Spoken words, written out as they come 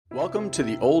Welcome to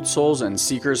the Old Souls and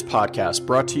Seekers podcast,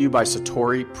 brought to you by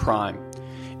Satori Prime.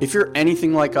 If you're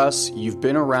anything like us, you've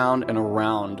been around and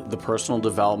around the personal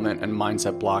development and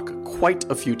mindset block quite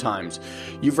a few times.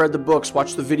 You've read the books,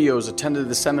 watched the videos, attended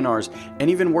the seminars, and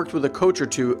even worked with a coach or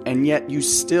two, and yet you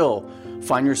still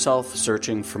find yourself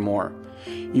searching for more.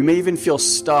 You may even feel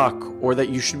stuck or that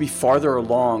you should be farther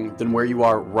along than where you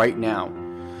are right now.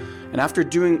 And after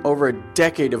doing over a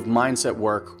decade of mindset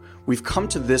work, we've come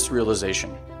to this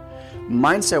realization.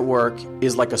 Mindset work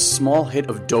is like a small hit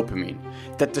of dopamine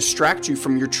that distracts you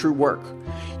from your true work.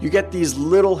 You get these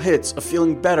little hits of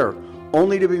feeling better,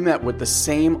 only to be met with the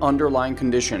same underlying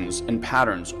conditions and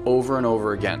patterns over and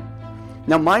over again.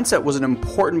 Now, mindset was an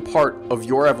important part of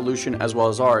your evolution as well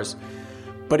as ours,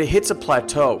 but it hits a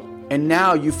plateau, and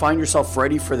now you find yourself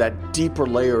ready for that deeper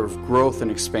layer of growth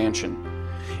and expansion.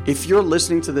 If you're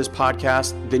listening to this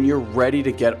podcast, then you're ready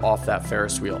to get off that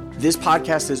Ferris wheel. This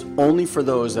podcast is only for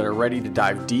those that are ready to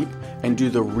dive deep and do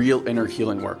the real inner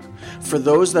healing work. For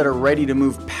those that are ready to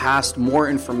move past more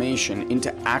information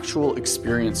into actual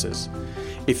experiences.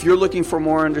 If you're looking for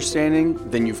more understanding,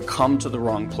 then you've come to the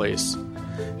wrong place.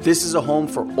 This is a home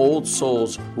for old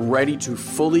souls ready to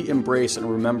fully embrace and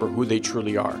remember who they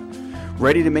truly are.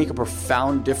 Ready to make a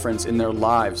profound difference in their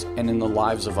lives and in the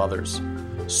lives of others.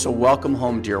 So welcome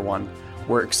home, dear one.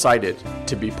 We're excited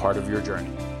to be part of your journey.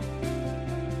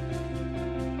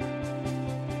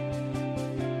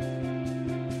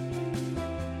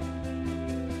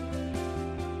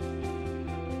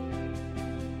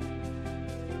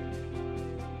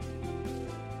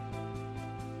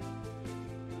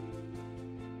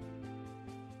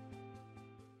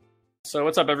 So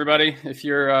what's up, everybody? If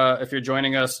you're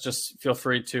joining us, just feel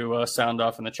free to sound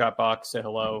off in the chat box, say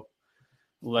hello.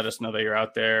 Let us know that you're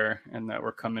out there and that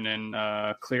we're coming in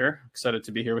clear. Excited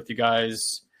to be here with you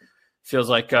guys. Feels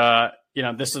like,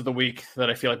 this is the week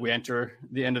that I feel like we enter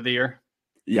the end of the year.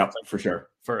 Yep, for sure.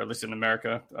 For at least in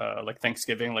America, like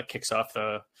Thanksgiving, like kicks off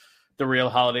the real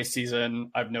holiday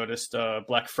season. I've noticed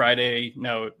Black Friday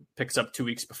now it picks up 2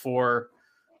 weeks before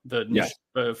the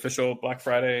official Black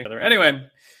Friday. Anyway,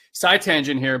 side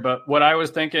tangent here, but what I was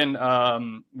thinking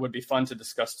would be fun to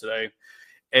discuss today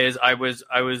is I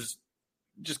was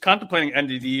just contemplating end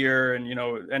of the year, and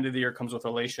end of the year comes with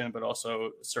elation, but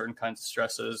also certain kinds of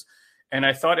stresses. And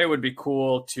I thought it would be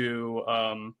cool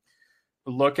to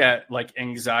look at like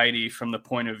anxiety from the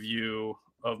point of view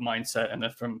of mindset and then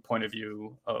from the point of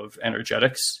view of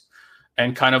energetics,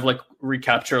 and kind of like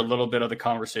recapture a little bit of the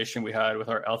conversation we had with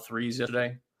our L3s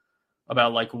yesterday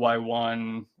about like why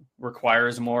one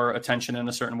requires more attention in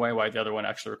a certain way, why the other one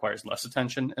actually requires less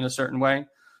attention in a certain way,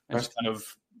 and just kind of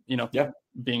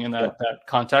being in that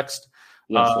context.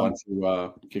 Yes, why don't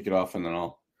you kick it off and then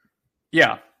I'll.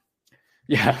 Yeah,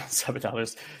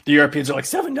 $7. The Europeans are like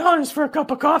 $7 for a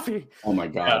cup of coffee. Oh my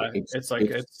god, it's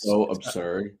so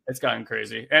absurd. It's gotten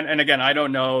crazy, and again, I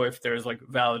don't know if there's like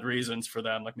valid reasons for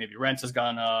them. Like maybe rent has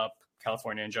gone up.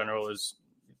 California in general is,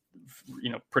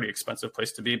 pretty expensive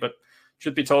place to be, but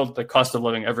should be told the cost of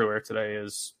living everywhere today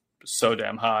is so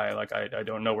damn high. Like I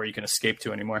don't know where you can escape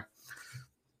to anymore.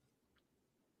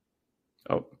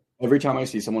 Oh, every time I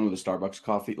see someone with a Starbucks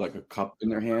coffee, like a cup in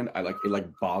their hand,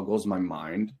 it boggles my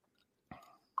mind,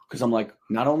 because I'm like,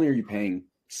 not only are you paying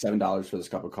 $7 for this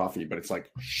cup of coffee, but it's like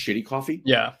shitty coffee.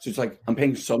 Yeah. So it's like, I'm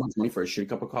paying so much money for a shitty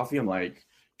cup of coffee. I'm like,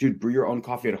 dude, brew your own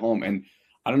coffee at home. And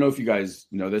I don't know if you guys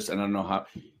know this, and I don't know how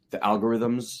the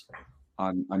algorithms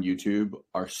on YouTube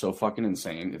are so fucking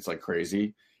insane. It's like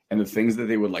crazy. And the things that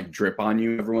they would like drip on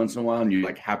you every once in a while, and you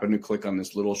like happen to click on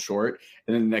this little short,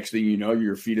 and then the next thing you know,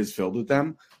 your feed is filled with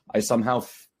them. I somehow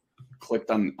clicked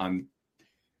on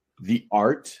the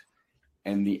art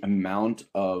and the amount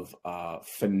of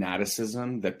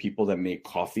fanaticism that people that make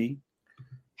coffee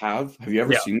have. Have you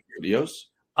ever seen videos?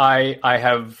 I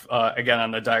have, again,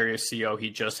 on the Diary of CEO, he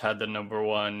just had the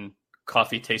 #1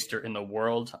 coffee taster in the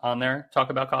world on there talk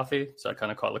about coffee. So I kind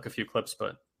of caught like a few clips,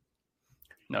 but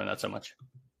no, not so much.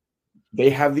 They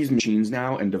have these machines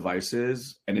now and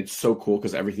devices, and it's so cool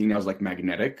because everything now is like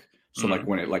magnetic. So like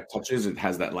when it like touches, it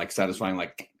has that like satisfying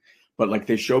but like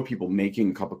they show people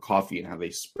making a cup of coffee and how they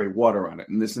spray water on it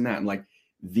and this and that, and like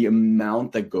the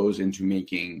amount that goes into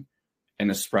making an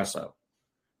espresso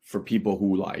for people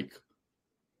who like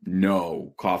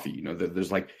know coffee.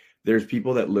 There's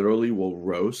people that literally will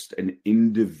roast an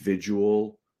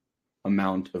individual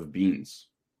amount of beans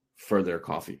for their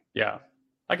coffee. Yeah.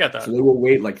 I get that. So they will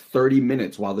wait like 30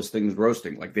 minutes while this thing's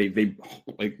roasting. Like they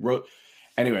like roast.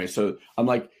 Anyway, so I'm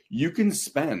like, you can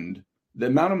spend the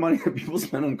amount of money that people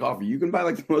spend on coffee, you can buy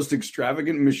like the most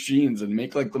extravagant machines and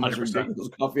make like the most 100%. ridiculous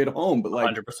coffee at home. But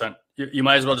like 100%, you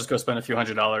might as well just go spend a few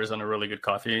 $100s on a really good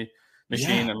coffee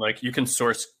machine, and like you can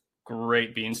source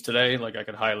great beans today. Like I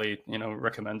could highly,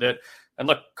 recommend it. And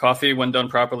look, coffee when done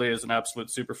properly is an absolute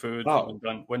superfood. Oh.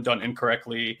 When done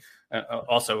incorrectly.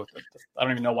 Also, I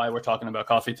don't even know why we're talking about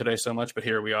coffee today so much, but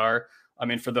here we are. I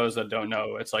mean, for those that don't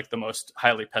know, it's like the most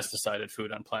highly pesticided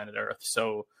food on planet Earth.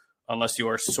 So unless you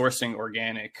are sourcing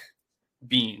organic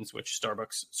beans, which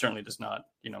Starbucks certainly does not,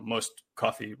 most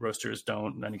coffee roasters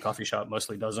don't, any coffee shop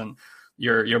mostly doesn't,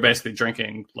 you're basically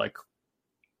drinking like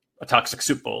a toxic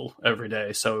soup bowl every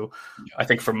day. So I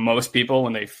think for most people,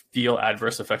 when they feel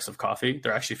adverse effects of coffee,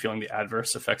 they're actually feeling the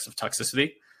adverse effects of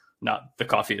toxicity, not the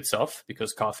coffee itself,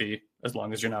 because coffee, as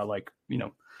long as you're not like,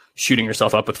 shooting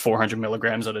yourself up with 400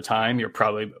 milligrams at a time, you're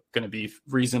probably going to be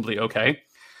reasonably okay.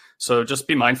 So just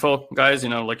be mindful, guys,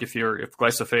 like if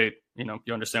glyphosate,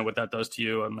 you understand what that does to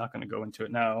you. I'm not going to go into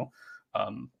it now.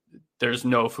 There's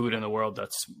no food in the world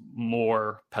that's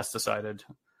more pesticided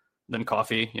than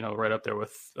coffee, right up there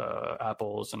with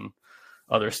apples and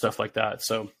other stuff like that.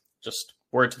 So just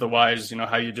word to the wise,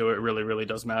 how you do it really, really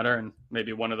does matter. And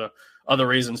maybe one of the other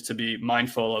reasons to be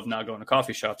mindful of not going to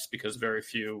coffee shops, because very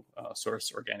few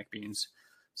source organic beans.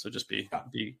 So just be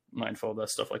mindful of that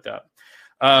stuff like that.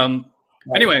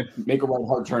 Anyway, make a right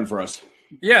hard turn for us.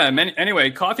 Yeah.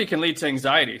 Anyway, coffee can lead to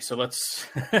anxiety. So let's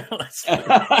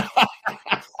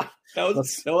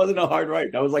That wasn't a hard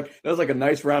right. That was like a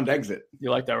nice round exit.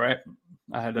 You like that, right?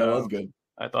 That was good.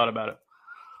 I thought about it.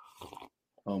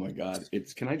 Oh my God!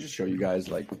 Can I just show you guys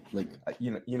like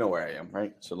you know where I am,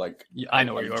 right? So like I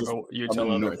know where you are, but you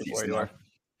tell other people where you are.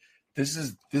 This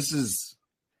is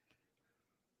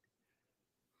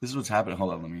what's happening.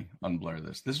 Hold on, let me unblur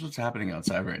this. This is what's happening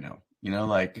outside right now.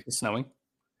 Like it's snowing.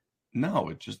 No,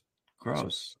 it's just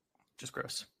gross. Just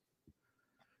gross.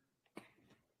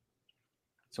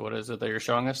 So what is it that you're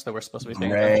showing us that we're supposed to be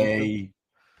thinking? Gray,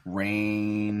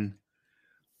 rain.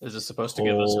 Is this supposed to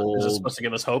give us? Is this supposed to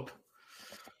give us hope?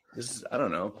 I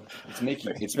don't know. It's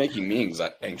making me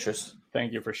anxious.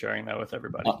 Thank you for sharing that with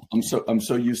everybody. I'm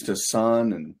so used to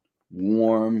sun and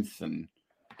warmth and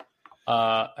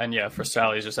yeah, for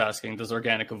Sally's just asking, does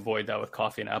organic avoid that with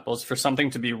coffee and apples? For something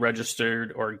to be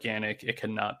registered organic, it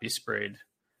cannot be sprayed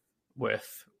with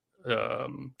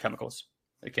chemicals.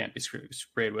 It can't be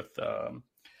sprayed with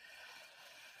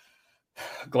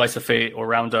glyphosate or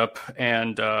Roundup.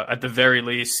 And at the very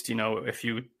least, if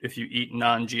you eat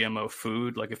non-GMO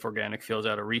food, like if organic feels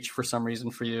out of reach for some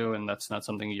reason for you, and that's not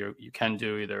something you can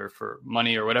do either for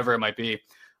money or whatever it might be,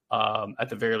 at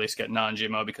the very least get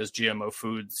non-GMO, because GMO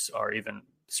foods are even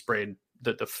sprayed.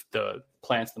 The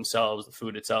plants themselves, the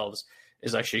food itself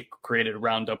is actually created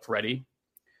Roundup ready.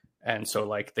 And so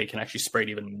like they can actually spray it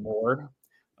even more.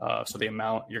 So the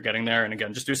amount you're getting there, and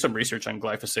again, just do some research on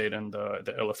glyphosate and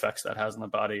the ill effects that has on the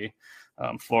body,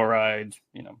 fluoride,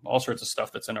 all sorts of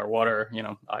stuff that's in our water.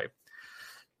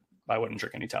 I wouldn't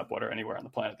drink any tap water anywhere on the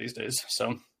planet these days.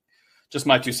 So just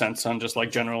my 2 cents on just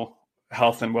like general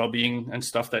health and well-being and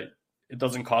stuff that it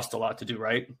doesn't cost a lot to do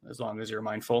right, as long as you're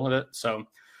mindful of it. So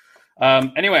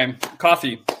anyway,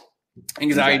 coffee,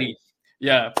 anxiety.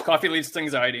 Yeah, coffee leads to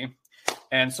anxiety.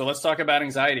 And so let's talk about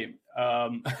anxiety.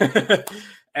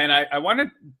 And I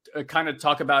want to kind of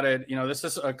talk about it. This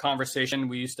is a conversation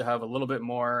we used to have a little bit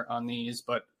more on these,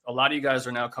 but a lot of you guys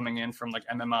are now coming in from like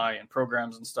MMI and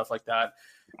programs and stuff like that.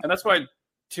 And that's why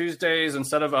Tuesdays,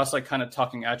 instead of us like kind of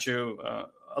talking at you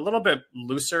a little bit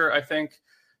looser, I think,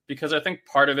 because I think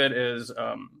part of it is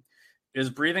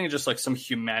breathing just like some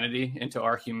humanity into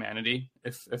our humanity,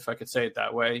 if I could say it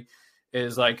that way.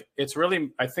 Is like,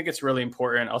 I think it's really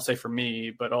important, I'll say for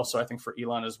me, but also I think for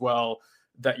Elon as well,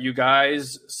 that you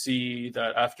guys see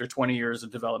that after 20 years of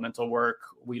developmental work,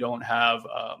 we don't have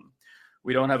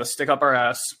a stick up our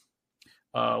ass.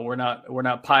 We're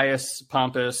not pious,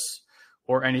 pompous,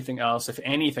 or anything else. If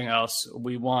anything else,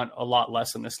 we want a lot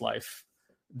less in this life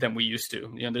than we used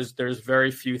to. There's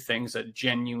very few things that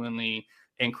genuinely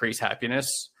increase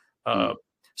happiness.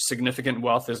 Significant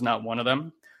wealth is not one of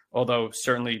them, although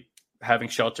certainly having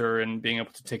shelter and being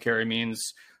able to take care of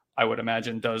means, I would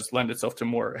imagine, does lend itself to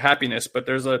more happiness. But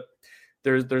there's a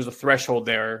threshold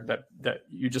there that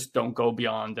you just don't go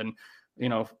beyond. And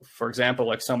for example,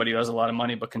 like somebody who has a lot of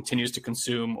money but continues to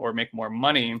consume or make more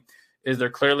money, is they're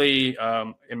clearly,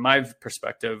 in my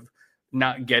perspective,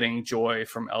 not getting joy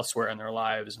from elsewhere in their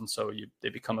lives, and so they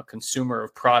become a consumer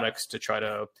of products to try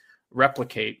to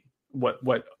replicate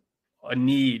what a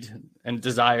need and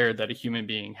desire that a human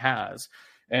being has.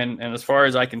 And as far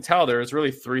as I can tell, there's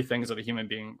really 3 things that a human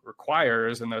being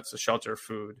requires, and that's a shelter,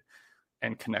 food,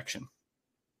 and connection.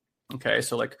 Okay.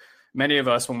 So like many of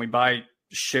us, when we buy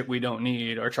shit we don't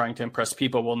need, are trying to impress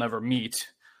people we'll never meet.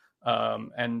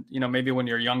 And, you know, maybe when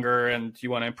you're younger and you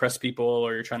want to impress people,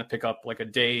 or you're trying to pick up like a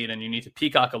date and you need to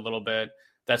peacock a little bit,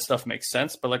 that stuff makes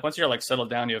sense. But like once you're like settled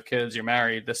down, you have kids, you're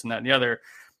married, this and that and the other,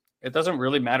 it doesn't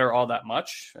really matter all that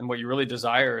much. And what you really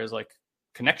desire is like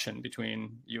connection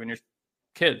between you and your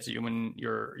kids, you and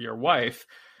your wife.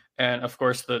 And of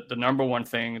course, the number one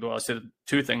thing, well, I said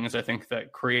two things I think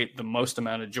that create the most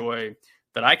amount of joy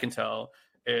that I can tell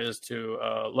is to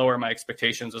lower my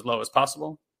expectations as low as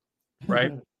possible,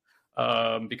 right?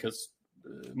 Because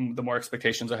the more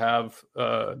expectations I have,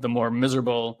 the more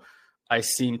miserable I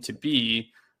seem to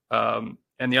be.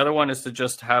 And the other one is to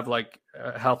just have like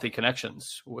healthy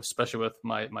connections, especially with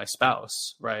my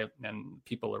spouse, right? And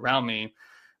people around me.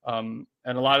 And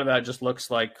a lot of that just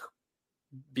looks like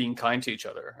being kind to each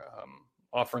other,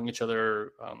 offering each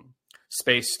other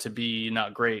space to be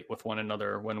not great with one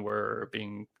another when we're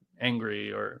being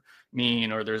angry or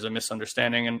mean, or there's a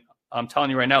misunderstanding. And I'm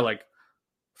telling you right now, like,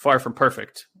 far from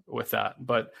perfect with that.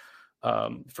 But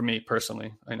for me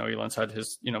personally, I know Elon's had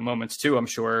his, moments too, I'm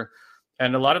sure.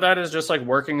 And a lot of that is just like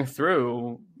working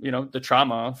through, the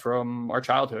trauma from our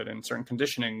childhood and certain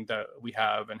conditioning that we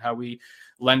have and how we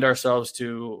lend ourselves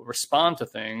to respond to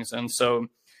things. And so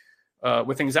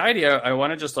with anxiety, I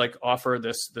want to just like offer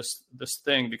this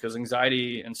thing, because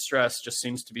anxiety and stress just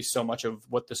seems to be so much of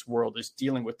what this world is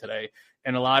dealing with today.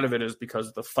 And a lot of it is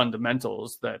because the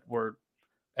fundamentals that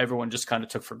everyone just kind of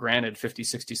took for granted 50,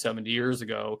 60, 70 years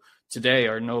ago today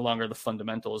are no longer the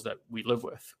fundamentals that we live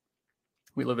with.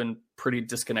 We live in pretty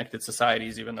disconnected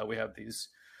societies, even though we have these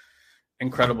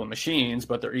incredible machines,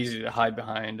 but they're easy to hide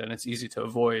behind, and it's easy to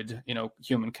avoid,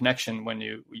 human connection when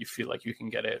you feel like you can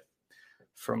get it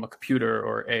from a computer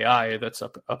or AI that's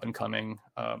up and coming,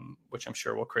 which I'm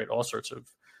sure will create all sorts of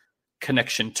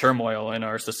connection turmoil in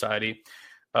our society.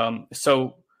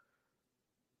 So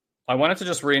I wanted to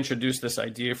just reintroduce this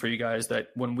idea for you guys that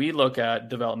when we look at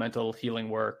developmental healing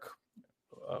work,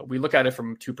 we look at it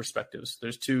from two perspectives.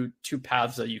 There's two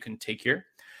paths that you can take here.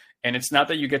 And it's not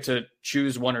that you get to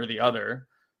choose one or the other.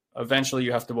 Eventually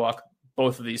you have to walk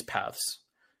both of these paths.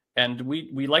 And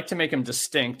we like to make them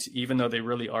distinct, even though they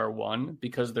really are one,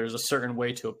 because there's a certain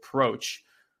way to approach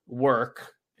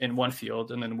work in one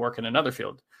field and then work in another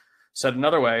field. Said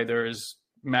another way, there's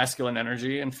masculine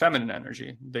energy and feminine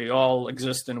energy. They all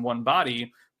exist in one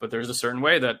body, but there's a certain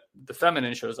way that the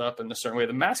feminine shows up and a certain way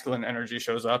the masculine energy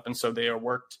shows up. And so they are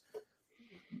worked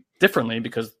differently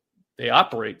because they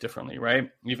operate differently, right?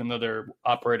 Even though they're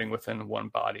operating within one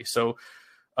body. So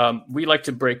we like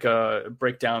to break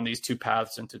down these two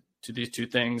paths into these two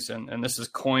things. And this is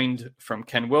coined from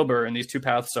Ken Wilber. And these two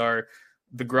paths are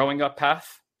the growing up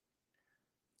path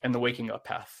and the waking up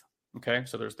path. Okay.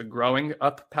 So there's the growing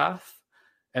up path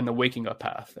and the waking up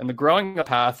path. And the growing up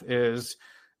path is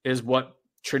what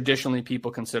traditionally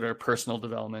people consider personal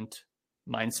development,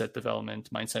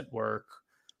 mindset work,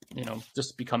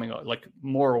 just becoming like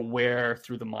more aware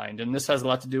through the mind. And this has a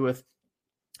lot to do with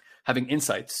having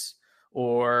insights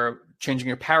or changing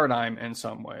your paradigm in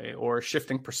some way, or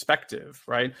shifting perspective,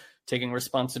 right? Taking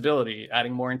responsibility,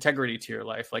 adding more integrity to your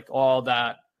life. Like all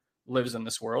that lives in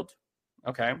this world.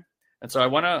 Okay. And so I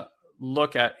want to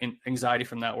look at anxiety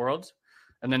from that world.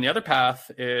 And then the other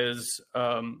path is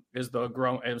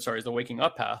the waking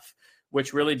up path,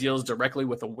 which really deals directly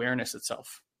with awareness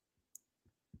itself.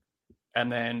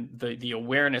 And then the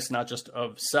awareness, not just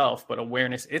of self, but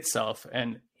awareness itself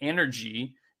and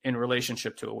energy in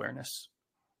relationship to awareness.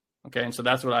 Okay. And so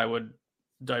that's what I would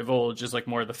divulge, is like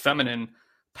more of the feminine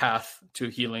path to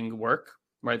healing work,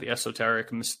 right? The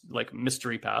esoteric,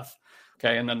 mystery path.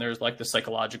 Okay. And then there's like the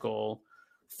psychological,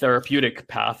 therapeutic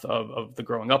path of the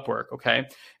growing up work. Okay.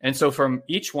 And so from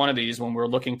each one of these, when we're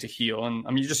looking to heal, and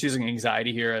I'm just using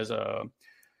anxiety here as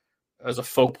a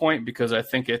focal point, because I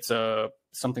think it's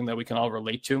something that we can all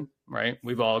relate to, right?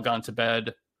 We've all gone to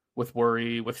bed with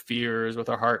worry, with fears, with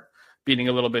our heart beating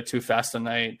a little bit too fast at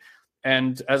night.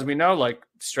 And as we know, like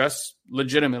stress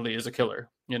legitimately is a killer.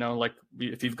 Like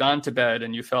if you've gone to bed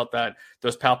and you felt that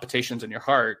those palpitations in your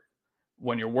heart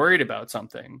when you're worried about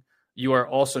something, you are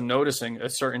also noticing a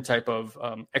certain type of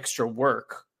extra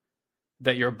work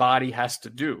that your body has to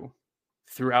do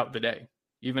throughout the day,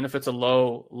 even if it's a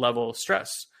low level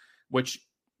stress, which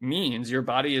means your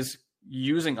body is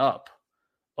using up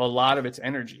a lot of its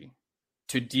energy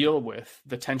to deal with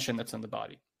the tension that's in the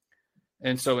body.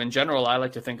 And so in general, I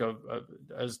like to think of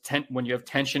when you have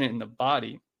tension in the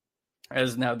body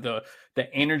as now the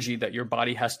energy that your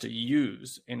body has to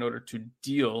use in order to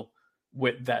deal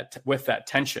with that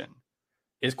tension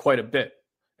is quite a bit.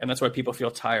 And that's why people feel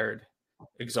tired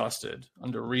exhausted,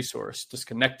 under-resourced,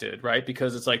 disconnected, right?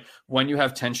 Because it's like when you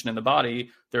have tension in the body,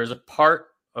 there's a part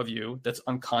of you that's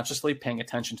unconsciously paying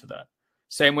attention to that.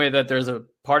 Same way that there's a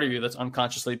part of you that's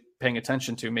unconsciously paying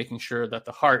attention to making sure that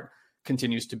the heart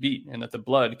continues to beat and that the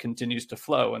blood continues to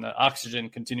flow and that oxygen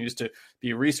continues to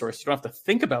be a resource. You don't have to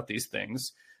think about these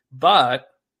things, but,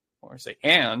 or say,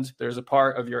 and there's a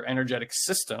part of your energetic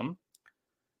system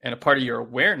and a part of your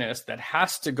awareness that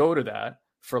has to go to that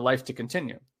for life to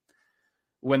continue.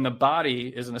 When the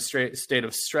body is in a state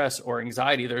of stress or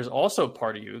anxiety, there's also a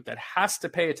part of you that has to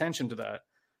pay attention to that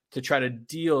to try to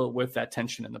deal with that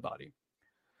tension in the body.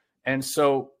 And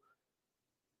so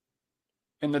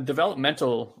in the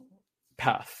developmental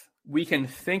path, we can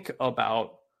think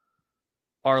about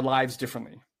our lives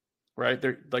differently, right?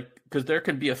 Because there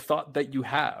can be a thought that you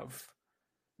have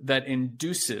that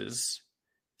induces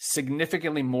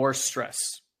significantly more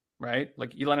stress, right?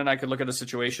 Like Elon and I could look at a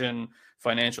situation,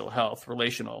 financial, health,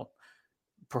 relational,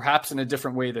 perhaps in a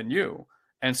different way than you.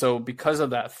 And so because of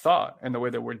that thought and the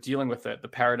way that we're dealing with it, the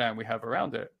paradigm we have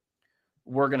around it,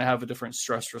 we're going to have a different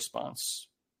stress response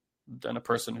than a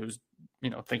person who's,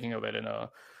 thinking of it in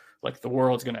a, like the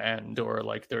world's going to end, or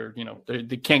like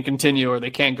they can't continue, or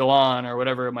they can't go on, or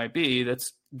whatever it might be.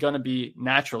 That's going to be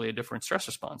naturally a different stress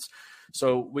response.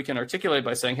 So we can articulate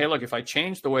by saying, hey, look, if I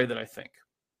change the way that I think,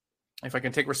 if I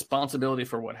can take responsibility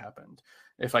for what happened,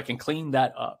 if I can clean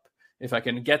that up, if I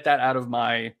can get that out of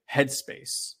my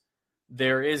headspace,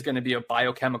 there is going to be a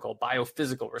biochemical,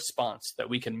 biophysical response that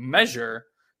we can measure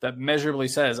that measurably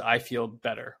says, I feel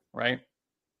better, right?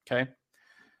 Okay.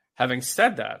 Having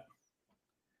said that,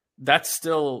 that's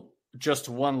still just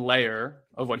one layer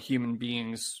of what human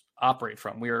beings operate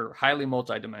from. We are highly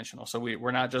multidimensional. So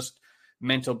we're not just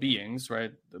mental beings,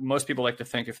 right? Most people like to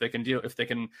think if they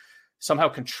can somehow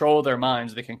control their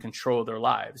minds, they can control their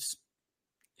lives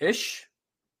ish,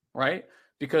 right?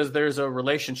 Because there's a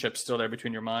relationship still there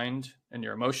between your mind and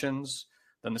your emotions,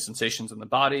 then the sensations in the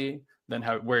body, then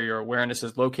where your awareness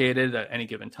is located at any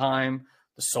given time,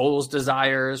 the soul's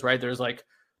desires, right?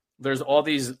 There's all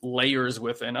these layers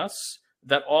within us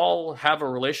that all have a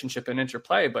relationship and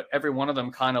interplay, but every one of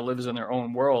them kind of lives in their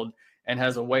own world and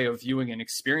has a way of viewing and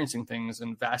experiencing things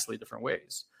in vastly different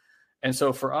ways. And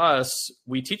so for us,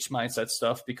 we teach mindset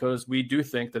stuff because we do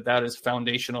think that is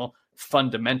foundational,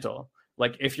 fundamental.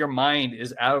 Like if your mind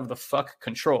is out of the fuck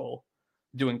control,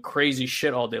 doing crazy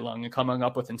shit all day long and coming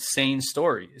up with insane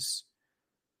stories,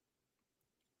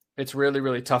 it's really,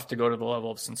 really tough to go to the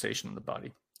level of sensation in the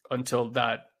body until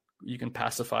that you can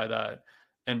pacify that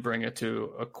and bring it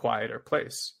to a quieter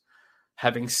place.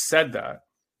 Having said that,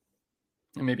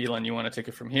 and maybe Len, you want to take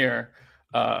it from here,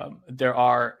 there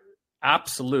are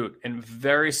absolute and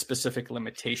very specific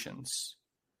limitations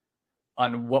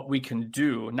on what we can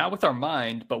do, not with our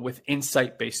mind, but with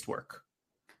insight-based work.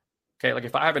 Okay, like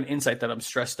if I have an insight that I'm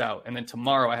stressed out, and then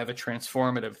tomorrow I have a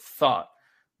transformative thought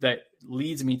that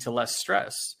leads me to less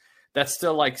stress, that's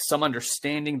still like some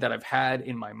understanding that I've had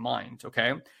in my mind,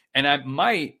 okay? And I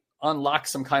might unlock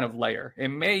some kind of layer. It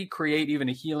may create even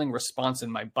a healing response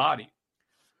in my body.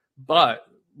 But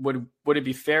would it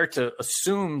be fair to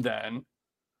assume then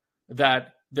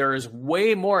that there is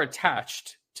way more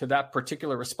attached to that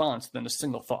particular response than a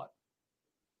single thought,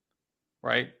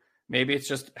 right? Maybe it's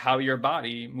just how your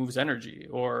body moves energy,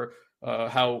 or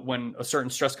how when a certain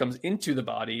stress comes into the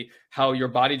body, how your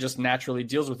body just naturally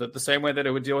deals with it the same way that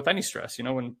it would deal with any stress.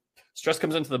 When stress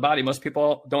comes into the body, most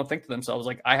people don't think to themselves,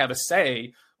 like, I have a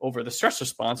say over the stress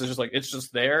response. It's just like, it's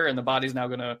just there, and the body's now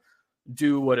going to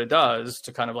do what it does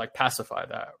to kind of like pacify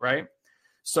that, right?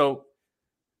 So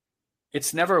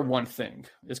it's never one thing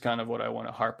is kind of what I want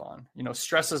to harp on.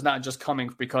 Stress is not just coming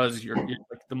because you're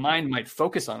like, the mind might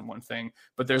focus on one thing,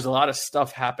 but there's a lot of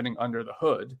stuff happening under the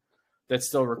hood that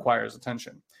still requires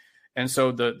attention. And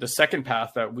so the second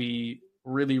path that we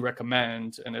really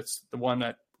recommend, and it's the one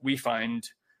that we find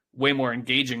way more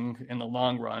engaging in the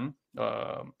long run,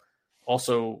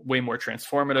 also way more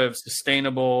transformative,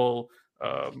 sustainable,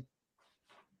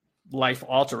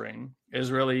 life-altering,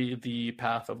 is really the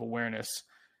path of awareness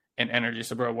and energy.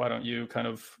 So, bro, why don't you kind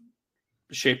of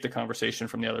shape the conversation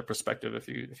from the other perspective, if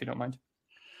you don't mind?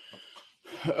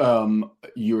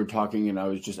 You were talking, and I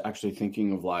was just actually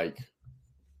thinking of like,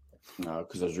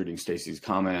 because I was reading Stacy's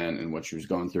comment and what she was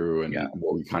going through, and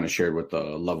what we kind of shared with the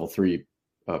level 3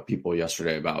 people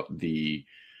yesterday about the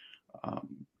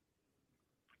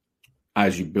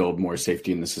as you build more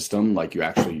safety in the system, like you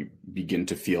actually begin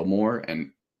to feel more,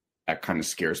 and that kind of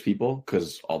scares people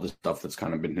because all the stuff that's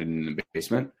kind of been hidden in the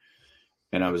basement.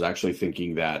 And I was actually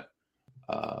thinking that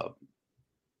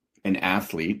an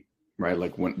athlete, right,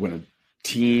 like when a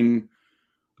team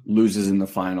loses in the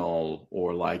final,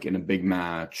 or like in a big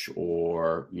match,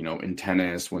 or, you know, in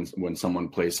tennis when someone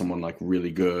plays someone like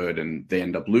really good and they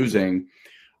end up losing,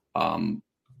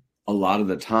 a lot of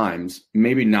the times,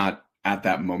 maybe not at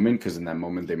that moment, because in that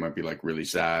moment they might be like really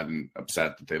sad and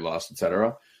upset that they lost,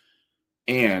 etc.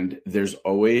 And there's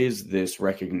always this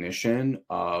recognition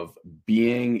of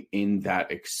being in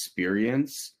that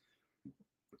experience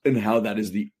and how that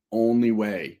is the only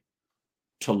way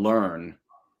to learn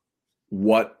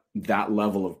what that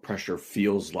level of pressure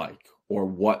feels like, or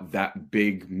what that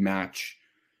big match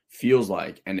feels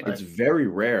like. And It's very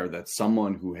rare that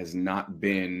someone who has not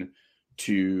been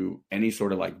to any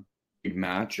sort of like big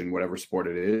match in whatever sport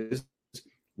it is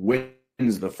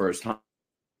wins the first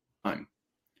time,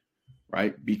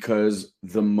 right? Because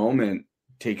the moment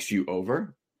takes you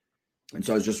over. And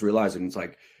so I was just realizing, it's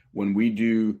like when we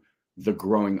do the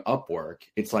growing up work,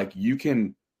 it's like you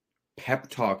can pep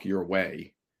talk your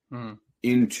way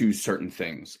into certain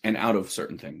things and out of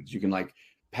certain things. You can like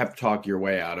pep talk your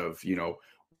way out of, you know,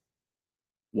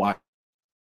 why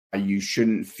you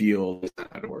shouldn't feel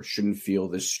that, or shouldn't feel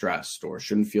this stressed, or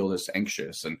shouldn't feel this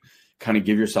anxious, and kind of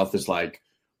give yourself this like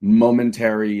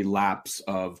momentary lapse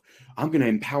of, I'm going to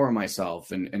empower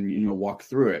myself and, you know, walk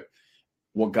through it.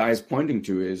 What Guy's pointing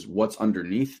to is what's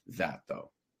underneath that,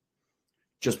 though.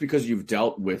 Just because you've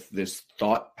dealt with this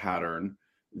thought pattern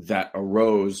that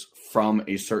arose from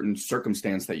a certain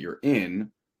circumstance that you're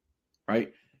in,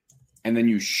 right? And then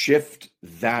you shift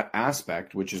that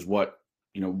aspect, which is what,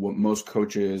 you know, what most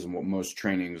coaches and what most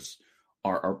trainings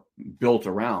are built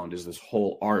around, is this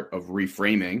whole art of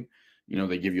reframing. You know,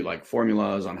 they give you like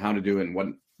formulas on how to do it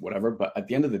and whatever. But at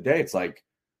the end of the day, it's like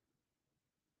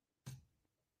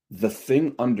the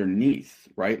thing underneath,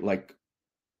 right? Like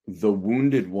the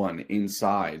wounded one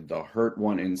inside, the hurt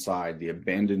one inside, the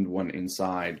abandoned one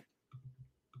inside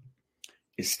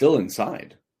is still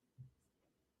inside.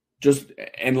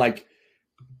 And like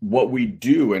what we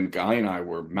do, and Guy and I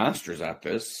were masters at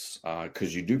this,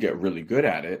 because you do get really good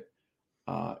at it.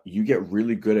 You get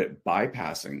really good at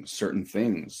bypassing certain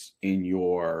things in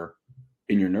your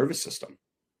nervous system.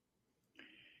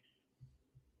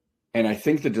 And I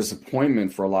think the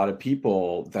disappointment for a lot of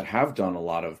people that have done a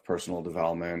lot of personal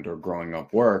development or growing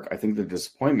up work, I think the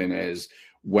disappointment is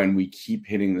when we keep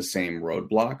hitting the same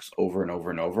roadblocks over and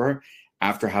over and over,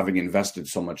 after having invested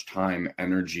so much time,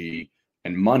 energy,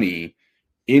 and money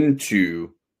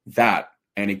into that,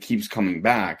 and it keeps coming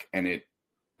back, and it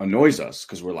annoys us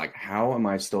because we're like, how am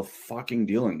I still fucking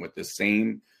dealing with the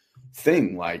same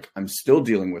thing? Like, I'm still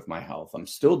dealing with my health. I'm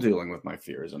still dealing with my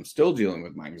fears. I'm still dealing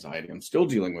with my anxiety. I'm still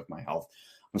dealing with my health.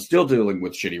 I'm still dealing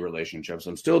with shitty relationships.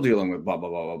 I'm still dealing with blah, blah,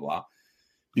 blah, blah, blah.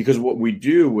 Because what we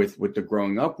do with the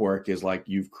growing up work is like,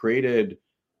 you've created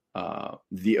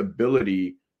the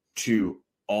ability to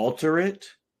alter it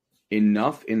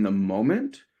enough in the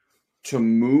moment to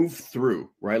move through,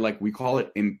 right? Like we call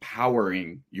it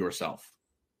empowering yourself,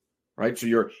 right? So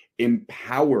you're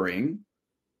empowering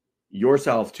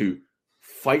yourself to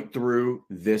fight through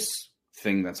this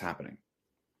thing that's happening.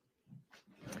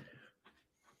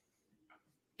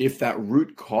 If that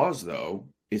root cause, though,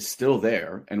 is still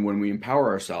there, and when we empower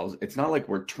ourselves, it's not like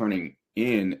we're turning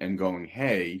in and going,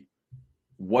 hey,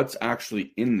 what's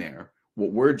actually in there?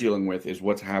 What we're dealing with is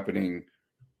what's happening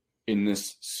in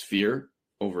this sphere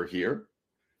over here.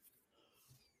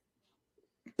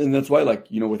 And that's why, like,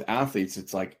 you know, with athletes,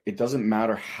 it's like, it doesn't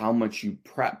matter how much you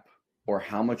prep or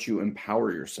how much you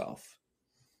empower yourself.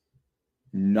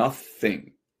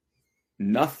 Nothing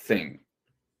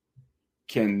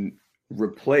can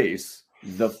replace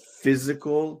the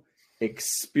physical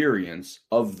experience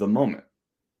of the moment.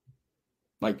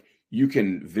 Like, you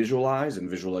can visualize, and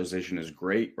visualization is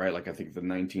great, right? Like, I think the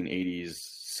 1980s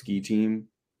ski team,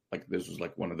 like, this was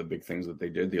like one of the big things that they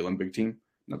did, the Olympic team,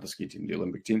 not the ski team, the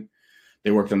Olympic team.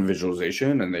 They worked on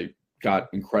visualization and they got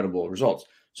incredible results.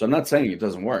 So I'm not saying it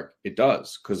doesn't work. It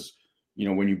does, because, you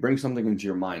know, when you bring something into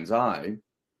your mind's eye,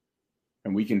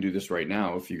 and we can do this right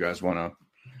now if you guys want to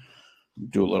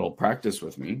do a little practice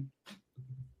with me.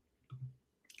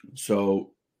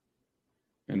 So,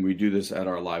 and we do this at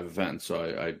our live event. So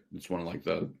it's one of like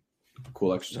the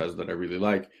cool exercises that I really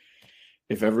like.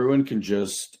 If everyone can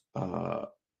just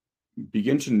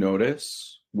begin to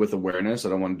notice with awareness, I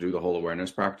don't want to do the whole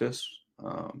awareness practice.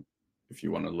 If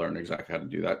you want to learn exactly how to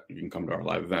do that, you can come to our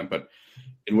live event. But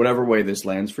in whatever way this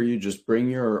lands for you, just bring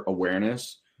your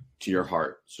awareness to your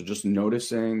heart. So just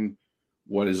noticing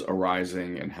what is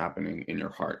arising and happening in your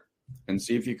heart, and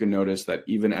see if you can notice that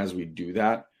even as we do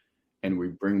that and we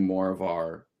bring more of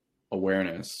our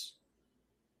awareness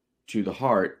to the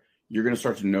heart, you're going to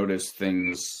start to notice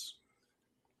things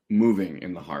moving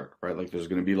in the heart, right? Like there's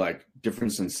going to be like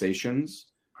different sensations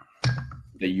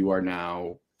that you are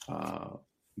now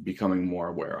becoming more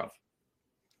aware of.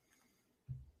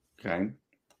 Okay.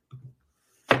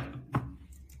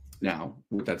 Now,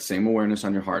 with that same awareness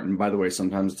on your heart, and by the way,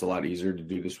 sometimes it's a lot easier to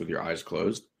do this with your eyes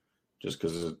closed, just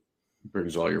because it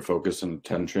brings all your focus and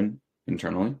attention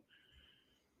internally.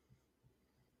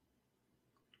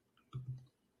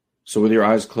 So with your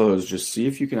eyes closed, just see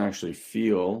if you can actually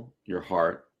feel your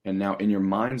heart. And now in your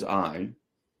mind's eye,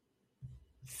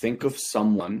 think of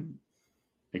someone.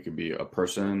 It could be a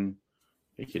person.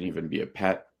 It can even be a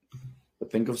pet.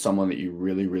 But think of someone that you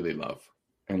really, really love.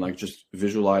 And like just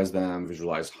visualize them,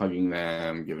 visualize hugging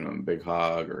them, giving them a big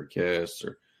hug or a kiss,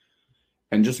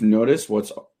 and just notice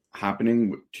what's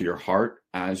happening to your heart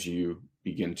as you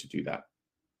begin to do that.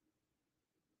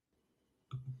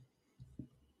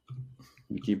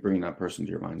 And keep bringing that person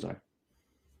to your mind's eye.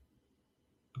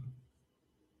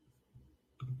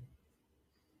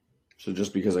 So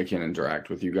just because I can't interact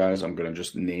with you guys, I'm going to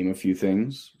just name a few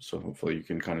things. So hopefully you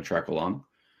can kind of track along.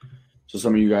 So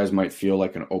some of you guys might feel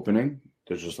like an opening.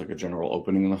 There's just like a general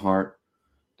opening in the heart.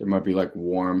 There might be like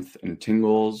warmth and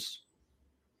tingles.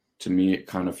 To me, it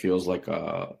kind of feels like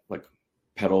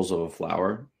petals of a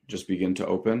flower just begin to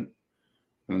open.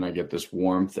 And then I get this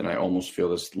warmth and I almost feel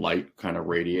this light kind of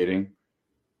radiating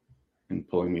and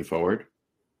pulling me forward.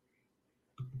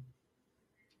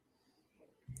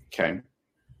 Okay.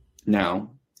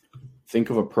 Now, think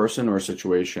of a person or a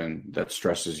situation that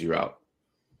stresses you out,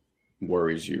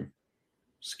 worries you,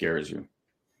 scares you.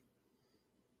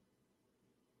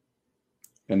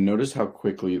 And notice how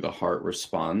quickly the heart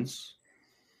responds,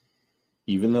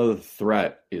 even though the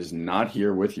threat is not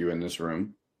here with you in this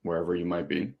room, wherever you might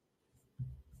be.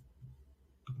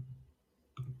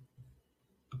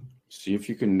 See if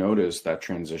you can notice that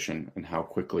transition and how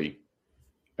quickly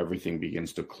everything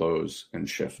begins to close and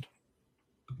shift.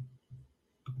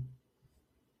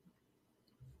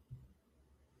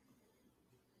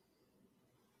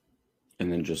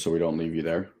 And then just so we don't leave you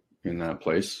there in that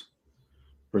place,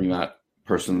 bring that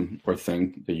person or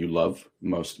thing that you love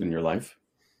most in your life.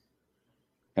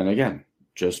 And again,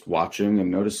 just watching and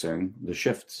noticing the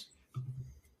shifts.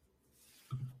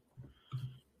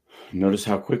 Notice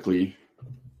how quickly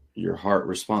your heart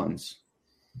responds.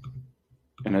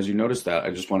 And as you notice that, I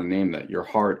just want to name that your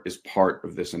heart is part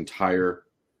of this entire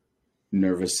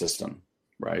nervous system,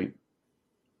 right?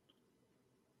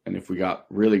 And if we got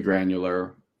really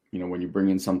granular, when you bring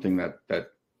in something that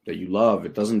you love,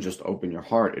 it doesn't just open your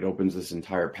heart, it opens this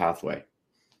entire pathway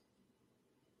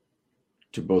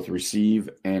to both receive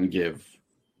and give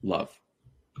love.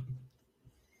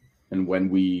 And when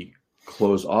we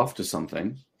close off to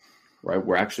something, right,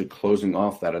 we're actually closing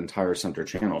off that entire center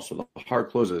channel. So the heart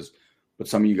closes, but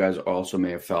some of you guys also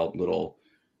may have felt little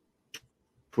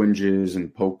twinges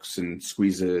and pokes and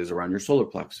squeezes around your solar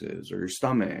plexus or your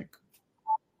stomach,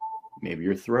 maybe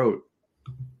your throat.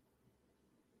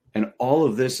 And all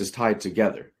of this is tied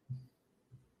together.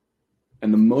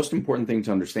 And the most important thing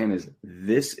to understand is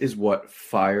this is what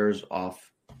fires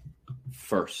off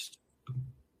first,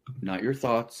 not your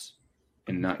thoughts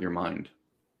and not your mind.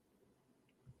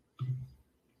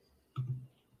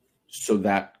 So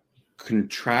that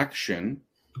contraction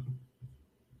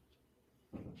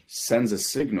sends a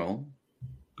signal,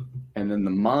 and then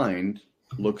the mind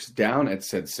looks down at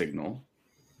said signal.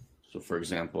 So for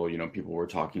example, people were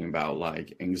talking about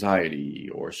like anxiety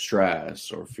or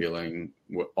stress or feeling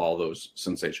all those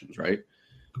sensations, right?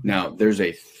 Now, there's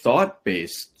a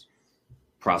thought-based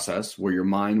process where your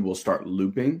mind will start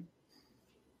looping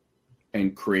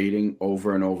and creating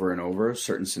over and over and over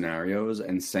certain scenarios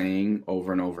and saying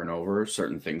over and over and over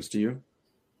certain things to you.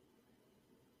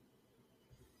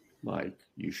 Like,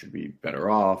 you should be better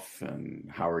off, and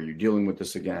how are you dealing with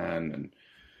this again? And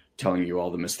telling you all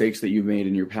the mistakes that you've made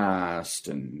in your past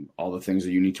and all the things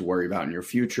that you need to worry about in your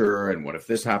future. And what if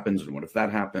this happens? And what if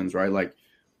that happens, right? Like,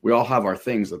 we all have our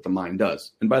things that the mind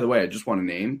does. And by the way, I just want to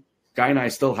name, Guy and I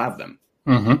still have them.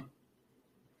 Mm-hmm.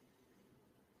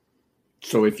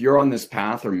 So if you're on this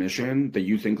path or mission that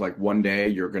you think like one day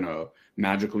you're going to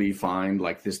magically find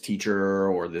like this teacher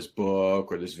or this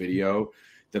book or this video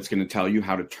that's going to tell you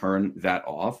how to turn that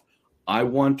off, I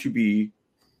want to be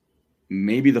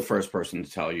maybe the first person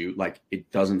to tell you, like, it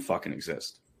doesn't fucking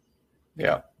exist.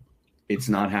 Yeah. It's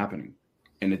not happening.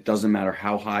 And it doesn't matter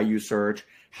how high you search,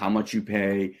 how much you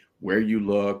pay, where you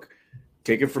look.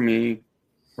 Take it from me,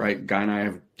 right? Guy and I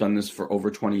have done this for over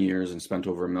 20 years and spent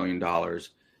over $1 million.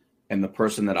 And the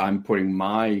person that I'm putting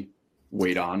my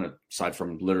weight on, aside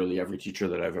from literally every teacher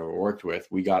that I've ever worked with,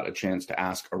 we got a chance to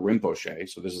ask a Rinpoche.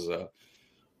 So this is a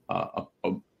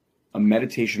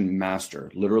meditation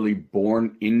master, literally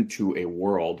born into a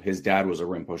world. His dad was a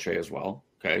Rinpoche as well.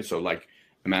 Okay. So like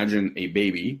imagine a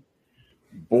baby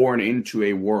born into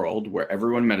a world where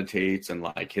everyone meditates, and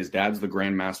like his dad's the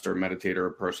grandmaster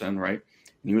meditator person, right?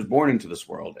 And he was born into this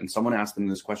world, and someone asked him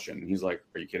this question, and he's like,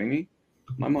 are you kidding me?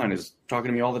 My mind is talking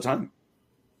to me all the time.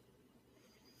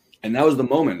 And that was the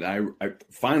moment I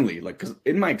finally, like, because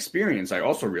in my experience, I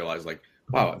also realized, like,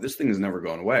 wow, this thing is never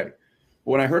going away.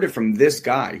 But when I heard it from this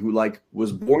guy who, like,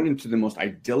 was born into the most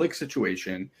idyllic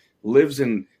situation, lives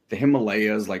in the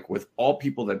Himalayas, like, with all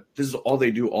people that this is all they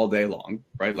do all day long,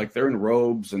 right? Like, they're in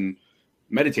robes and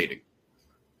meditating.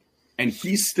 And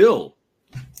he's still,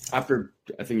 after,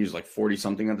 I think he was like 40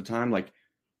 something at the time, like,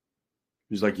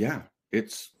 he was like, yeah,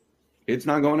 it's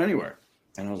not going anywhere.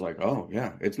 And I was like, oh,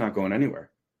 yeah, it's not going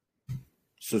anywhere.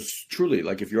 So truly,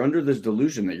 like, if you're under this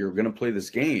delusion that you're going to play this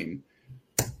game,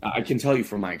 I can tell you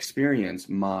from my experience,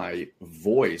 my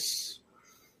voice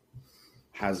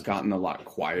has gotten a lot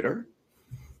quieter.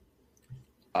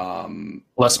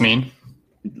 Less mean.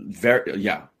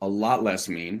 A lot less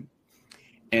mean.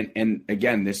 And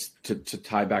again, this to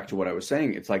tie back to what I was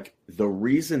saying, it's like the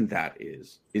reason that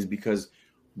is because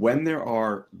when there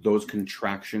are those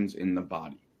contractions in the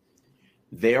body,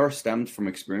 they are stemmed from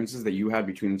experiences that you had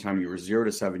between the time you were 0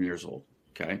 to 7 years old.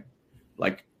 Okay.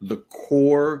 Like the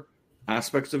core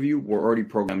aspects of you were already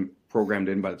programmed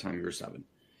in by the time you were 7.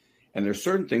 And there's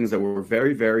certain things that were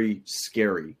very, very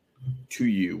scary to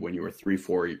you when you were 3,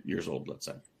 4 years old, let's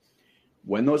say.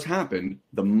 When those happened,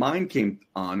 the mind came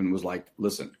on and was like,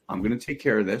 listen, I'm going to take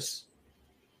care of this.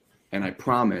 And I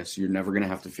promise you're never going to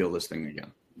have to feel this thing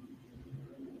again.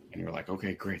 And you're like,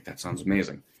 okay, great. That sounds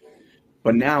amazing.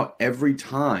 But now every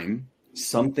time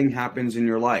something happens in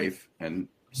your life, and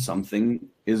something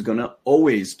is going to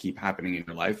always keep happening in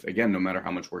your life, again, no matter how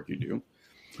much work you do,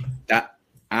 that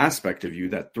aspect of you,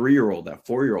 that 3-year-old, that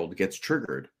 4-year-old gets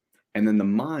triggered. And then the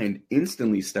mind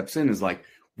instantly steps in, is like,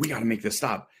 we got to make this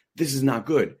stop. This is not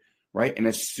good, right? And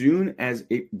as soon as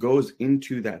it goes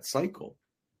into that cycle,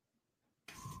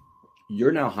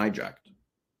 you're now hijacked.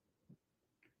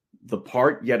 The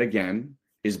part, yet again,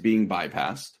 is being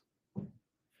bypassed.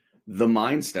 The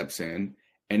mind steps in,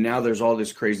 and now there's all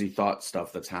this crazy thought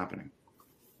stuff that's happening.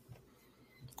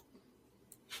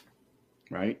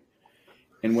 Right?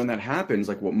 And when that happens,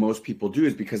 like what most people do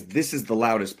is, because this is the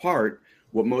loudest part,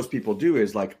 what most people do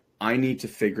is like, I need to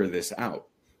figure this out.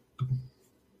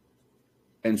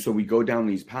 And so we go down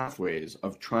these pathways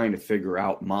of trying to figure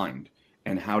out mind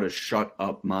and how to shut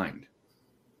up mind.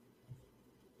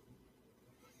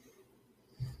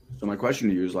 So my question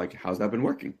to you is like, how's that been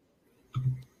working?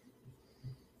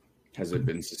 Has it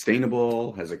been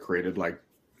sustainable? Has it created like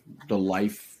the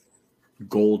life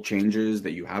goal changes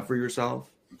that you have for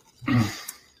yourself?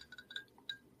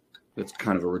 That's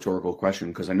kind of a rhetorical question,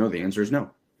 because I know the answer is no.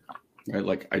 Right?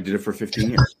 Like I did it for 15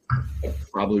 years,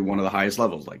 probably one of the highest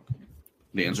levels. Like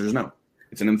the answer is no.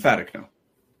 It's an emphatic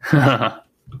no.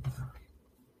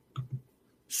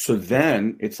 So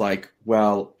then it's like,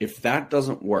 well, if that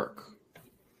doesn't work,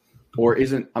 or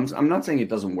isn't, I'm not saying it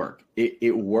doesn't work.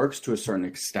 It works to a certain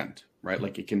extent, right?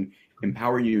 Like it can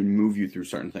empower you and move you through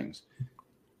certain things.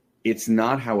 It's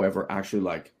not, however, actually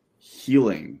like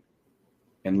healing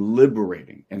and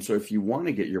liberating. And so if you want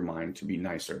to get your mind to be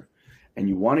nicer and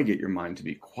you want to get your mind to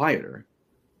be quieter,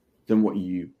 then what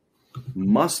you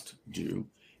must do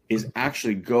is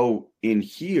actually go in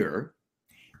here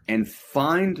and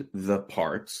find the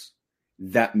parts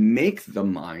that make the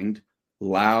mind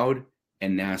loud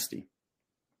and nasty.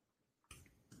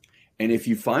 And if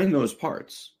you find those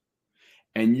parts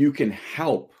and you can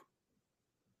help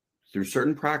through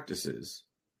certain practices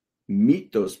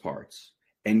meet those parts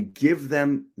and give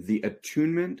them the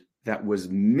attunement that was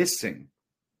missing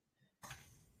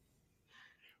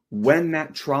when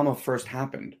that trauma first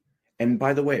happened. And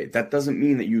by the way, that doesn't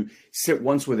mean that you sit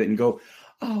once with it and go,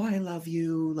 oh, I love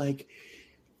you. Like,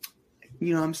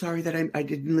 you know, I'm sorry that I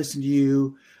didn't listen to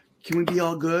you. Can we be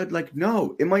all good? Like,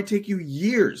 no, it might take you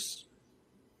years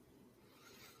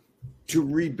to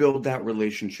rebuild that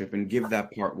relationship and give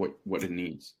that part what it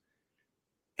needs.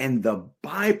 And the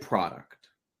byproduct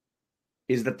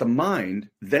is that the mind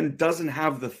then doesn't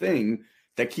have the thing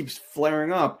that keeps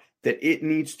flaring up that it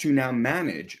needs to now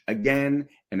manage again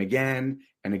and again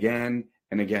and again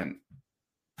and again.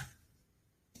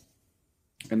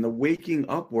 And the waking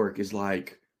up work is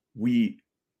like we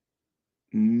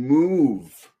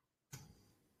move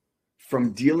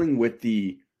from dealing with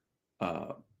the,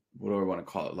 what do I want to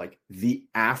call it? Like the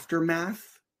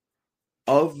aftermath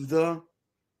of the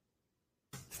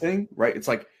thing, right? It's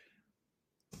like,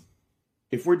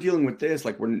 if we're dealing with this,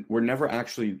 like we're never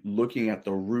actually looking at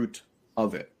the root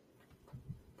of it.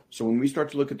 So when we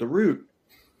start to look at the root,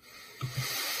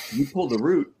 you pull the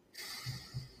root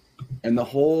and the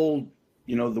whole,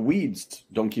 the weeds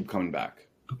don't keep coming back.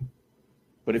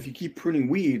 But if you keep pruning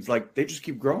weeds, like they just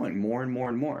keep growing more and more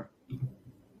and more.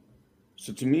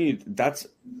 So to me, that's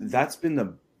been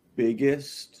the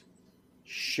biggest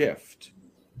shift.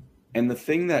 And the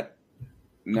thing that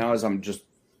now, as I'm just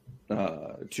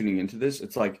tuning into this,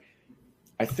 it's like,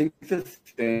 I think the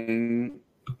thing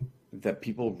that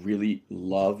people really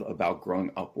love about growing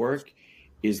Upwork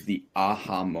is the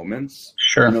aha moments.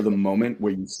 Sure. The moment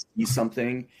where you see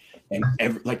something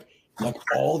and like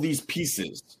all these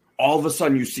pieces, all of a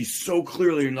sudden you see so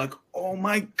clearly and you're like, oh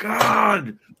my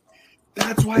God,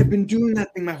 that's why I've been doing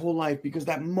that thing my whole life, because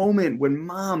that moment when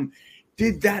mom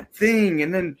did that thing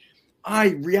and then I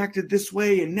reacted this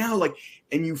way, and now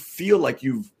and you feel like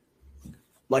you've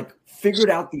figured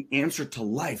out the answer to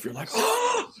life. You're like,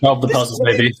 oh, solve the puzzles,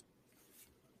 maybe.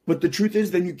 But the truth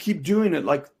is, then you keep doing it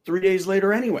 3 days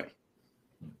later anyway,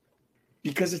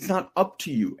 because it's not up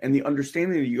to you. And the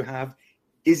understanding that you have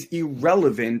is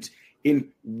irrelevant in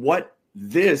what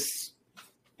this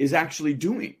is actually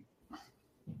doing.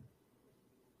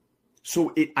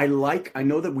 So I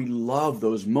know that we love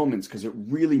those moments because it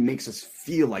really makes us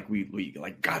feel like we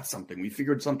got something, we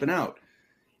figured something out.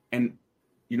 And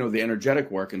the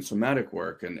energetic work and somatic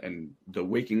work and the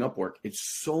waking up work,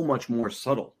 it's so much more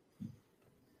subtle.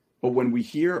 But when we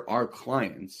hear our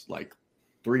clients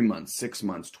 3 months, 6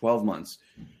 months, 12 months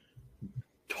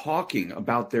talking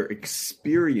about their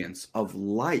experience of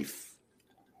life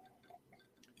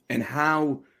and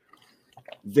how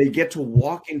they get to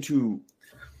walk into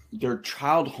their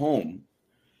child home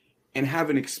and have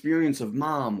an experience of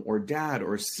mom or dad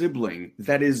or a sibling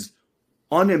that is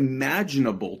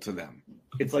unimaginable to them.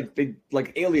 It's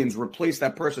like aliens replace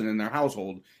that person in their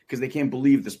household because they can't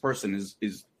believe this person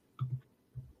is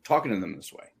talking to them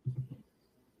this way.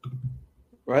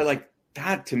 Right?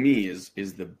 That to me is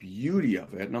the beauty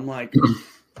of it. And I'm like,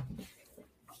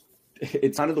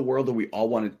 it's kind of the world that we all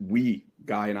wanted,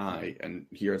 Guy and I, and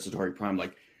here at Satori Prime,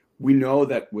 we know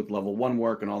that with level 1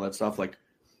 work and all that stuff,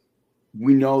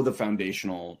 we know the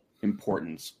foundational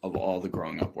importance of all the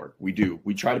growing up work. We do.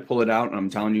 We try to pull it out, and I'm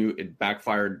telling you, it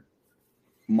backfired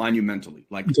monumentally.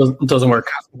 It doesn't work.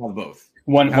 Have both.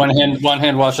 One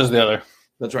hand washes the other.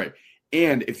 That's right.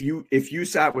 And if you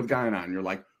sat with Guy and I, and you're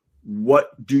like, what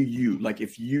do you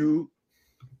if you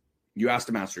asked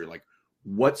a master,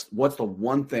 what's the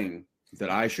one thing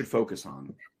that I should focus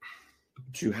on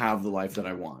to have the life that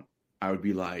I want? I would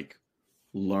be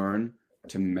learn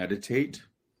to meditate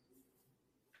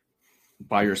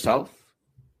by yourself,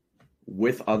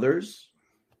 with others,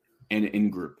 and in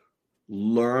group.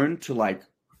 Learn to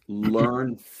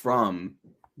learn from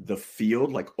the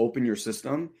field, open your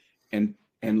system and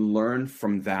learn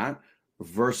from that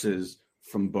versus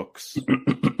from books,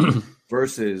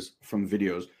 versus from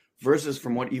videos, versus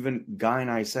from what even Guy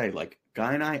and I say.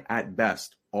 Guy and I, at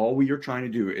best, all we are trying to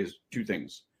do is 2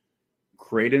 things.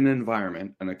 Create an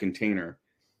environment and a container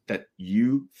that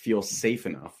you feel safe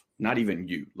enough, not even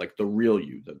you, the real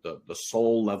you, the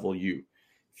soul level you,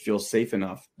 feel safe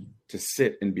enough to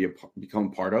sit and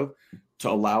become part of, to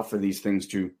allow for these things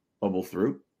to bubble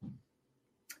through,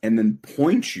 and then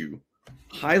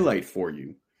highlight for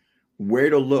you where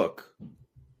to look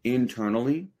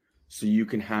internally so you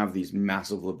can have these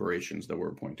massive liberations that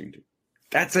we're pointing to.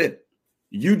 That's it.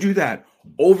 You do that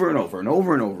over and over and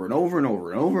over and over and over and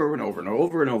over and over and over and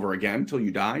over and over again until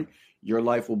you die. Your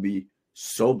life will be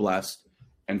so blessed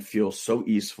and feel so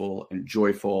easeful and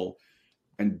joyful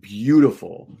and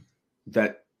beautiful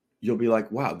that you'll be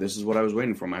like, wow, this is what I was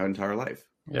waiting for my entire life.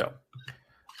 Yeah.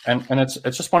 And it's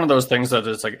just one of those things that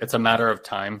it's a matter of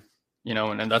time,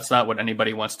 and that's not what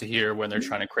anybody wants to hear when they're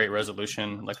trying to create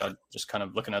resolution. I'm just kind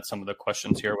of looking at some of the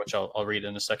questions here, which I'll read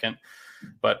in a second.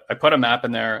 But I put a map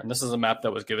in there, and this is a map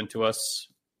that was given to us,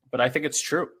 but I think it's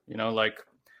true.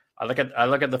 I look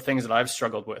at the things that I've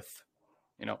struggled with,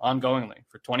 ongoingly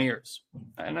for 20 years.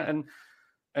 And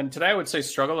today I would say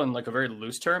struggle in a very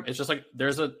loose term. It's just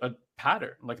there's a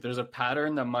pattern. There's a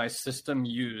pattern that my system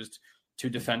used to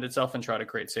defend itself and try to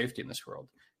create safety in this world.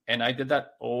 And I did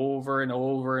that over and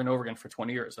over and over again for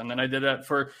 20 years. And then I did that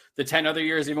for the 10 other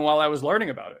years, even while I was learning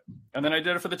about it. And then I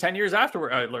did it for the 10 years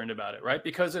after I learned about it, right?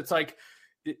 Because it's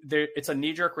it's a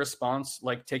knee-jerk response,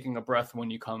 like taking a breath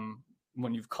when you've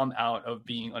come out of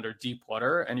being under deep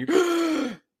water, and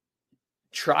you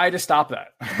try to stop that.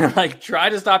 Try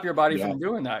to stop your body from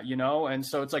doing that, And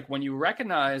so it's when you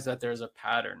recognize that there's a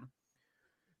pattern.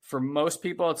 For most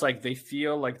people, it's they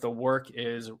feel like the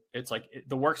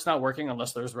work's not working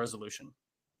unless there's resolution.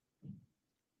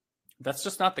 That's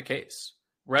just not the case.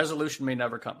 Resolution may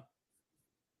never come.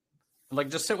 Like,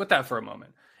 just sit with that for a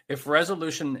moment. If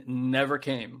resolution never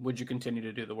came, would you continue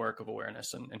to do the work of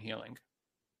awareness and healing?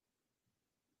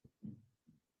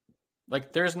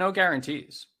 Like, there's no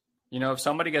guarantees. You know, if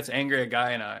somebody gets angry at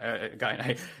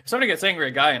if somebody gets angry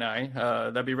at Guy and I,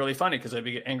 that'd be really funny because they'd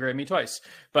be angry at me twice.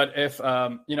 But if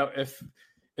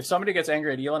somebody gets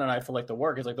angry at Elon and I for like the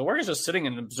work, it's like the work is just sitting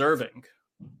and observing,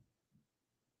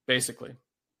 basically,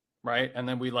 right? And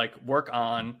then we like work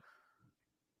on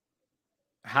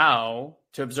how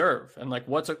to observe and like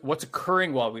what's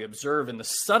occurring while we observe, and the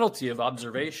subtlety of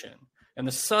observation and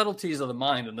the subtleties of the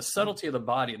mind and the subtlety of the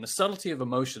body and the subtlety of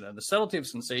emotion and the subtlety of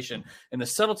sensation and the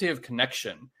subtlety of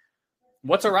connection.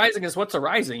 What's arising is what's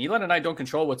arising. Elon and I don't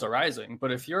control what's arising,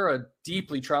 but if you're a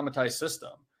deeply traumatized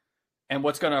system and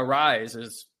what's going to arise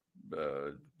is,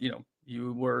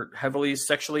 you were heavily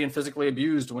sexually and physically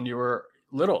abused when you were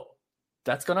little,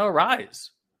 that's going to arise.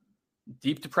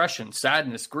 Deep depression,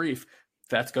 sadness, grief,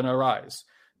 that's going to arise,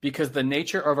 because the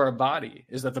nature of our body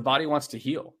is that the body wants to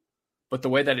heal. But the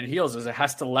way that it heals is it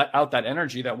has to let out that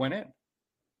energy that went in.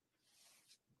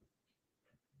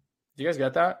 Do you guys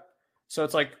get that? So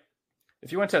it's like,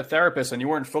 if you went to a therapist and you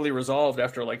weren't fully resolved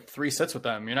after like 3 sits with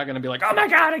them, you're not going to be like, oh my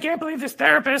God, I can't believe this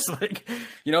therapist. Like,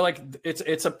 like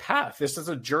it's a path. This is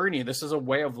a journey. This is a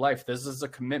way of life. This is a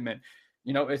commitment.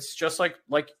 It's just like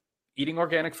eating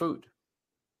organic food,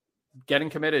 getting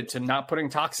committed to not putting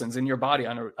toxins in your body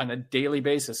on a daily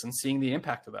basis and seeing the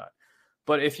impact of that.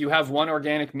 But if you have one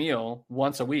organic meal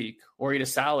once a week or eat a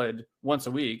salad once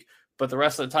a week, but the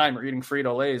rest of the time you're eating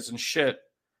Frito-Lays and shit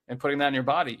and putting that in your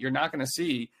body, you're not going to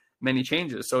see many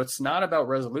changes. So it's not about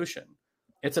resolution.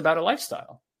 It's about a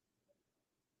lifestyle.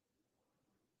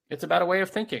 It's about a way of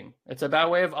thinking. It's about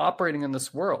a way of operating in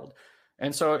this world.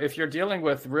 And so if you're dealing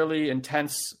with really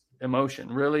intense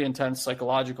emotion, really intense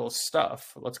psychological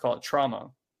stuff, let's call it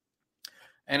trauma,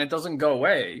 and it doesn't go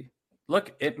away,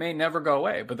 look, it may never go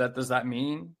away, but does that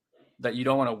mean that you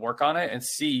don't want to work on it and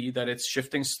see that it's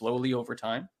shifting slowly over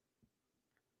time?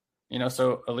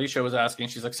 So Alicia was asking,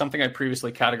 she's like, something I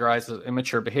previously categorized as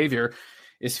immature behavior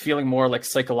is feeling more like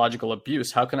psychological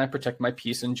abuse. How can I protect my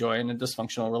peace and joy in a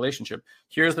dysfunctional relationship?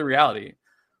 Here's the reality.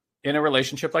 In a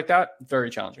relationship like that, very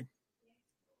challenging.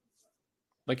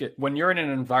 When you're in an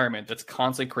environment that's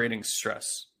constantly creating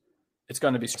stress, it's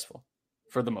going to be stressful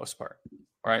for the most part.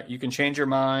 Right? You can change your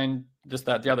mind, this,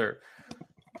 that, the other.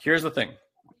 Here's the thing.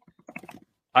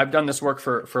 I've done this work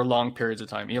for long periods of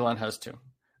time. Elon has too.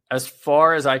 As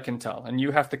far as I can tell, and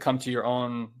you have to come to your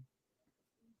own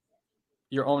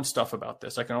stuff about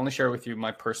this. I can only share with you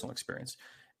my personal experience.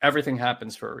 Everything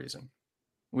happens for a reason.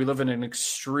 We live in an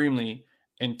extremely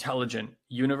intelligent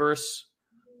universe.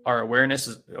 Our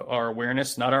awareness,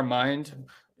 not our mind.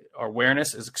 Our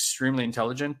awareness is extremely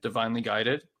intelligent, divinely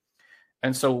guided.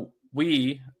 And so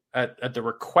we, at the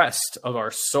request of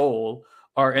our soul,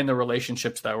 are in the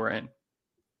relationships that we're in.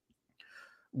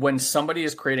 When somebody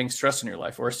is creating stress in your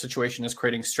life, or a situation is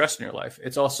creating stress in your life,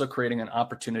 it's also creating an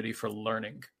opportunity for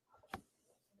learning.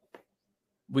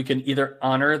 We can either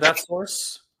honor that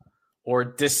source or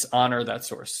dishonor that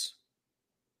source.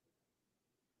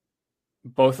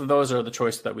 Both of those are the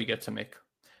choice that we get to make.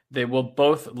 They will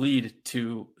both lead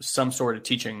to some sort of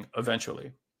teaching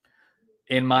eventually.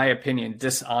 In my opinion,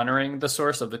 dishonoring the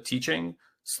source of the teaching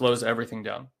slows everything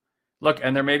down. Look,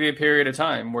 and there may be a period of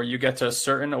time where you get to a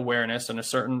certain awareness and a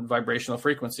certain vibrational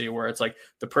frequency where it's like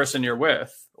the person you're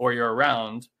with or you're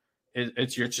around,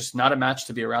 you're just not a match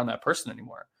to be around that person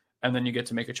anymore. And then you get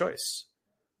to make a choice.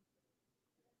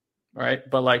 All right.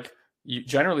 But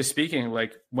generally speaking,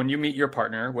 when you meet your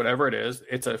partner, whatever it is,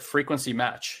 it's a frequency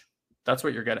match. That's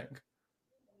what you're getting.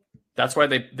 That's why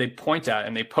they point at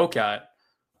and they poke at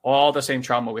all the same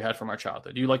trauma we had from our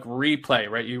childhood. You replay,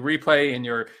 right? You replay in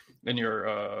your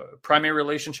primary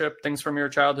relationship, things from your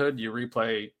childhood. You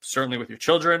replay certainly with your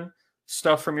children,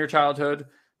 stuff from your childhood,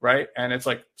 right? And it's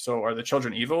like, so are the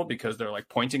children evil because they're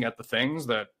pointing at the things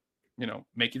that,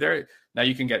 make you there? Now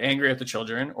you can get angry at the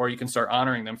children, or you can start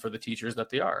honoring them for the teachers that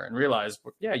they are and realize,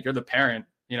 yeah, you're the parent,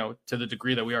 to the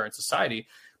degree that we are in society.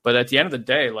 But at the end of the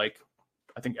day,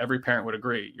 I think every parent would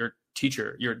agree, your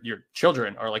teacher, your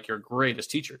children are your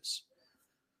greatest teachers.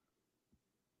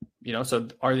 So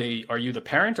are you the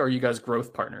parent, or are you guys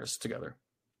growth partners together?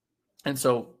 And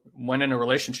so when in a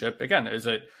relationship, again, is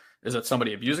it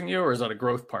somebody abusing you, or is that a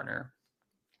growth partner?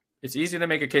 It's easy to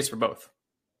make a case for both,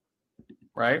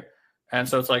 right? And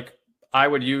so it's I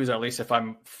would use, at least if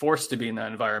I'm forced to be in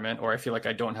that environment, or I feel like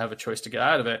I don't have a choice to get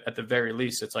out of it, at the very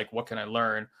least, it's what can I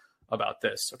learn about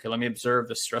this? Okay, let me observe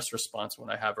the stress response when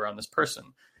I have around this person.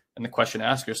 And the question to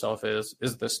ask yourself is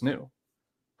this new?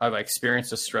 Have I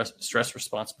experienced a stress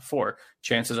response before?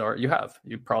 Chances are you have.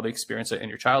 You probably experienced it in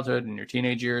your childhood, in your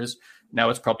teenage years. Now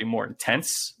it's probably more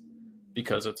intense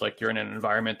because it's like you're in an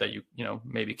environment that you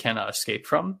maybe cannot escape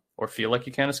from or feel like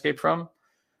you can't escape from.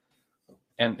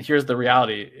 And here's the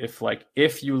reality.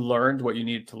 If you learned what you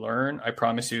needed to learn, I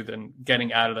promise you, then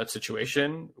getting out of that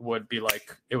situation would just be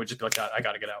like, I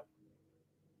got to get out.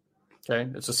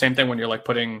 Okay. It's the same thing when you're like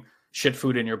putting shit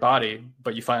food in your body,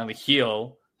 but you finally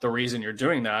heal the reason you're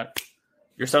doing that.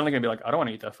 You're suddenly going to be like, I don't want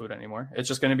to eat that food anymore. It's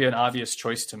just going to be an obvious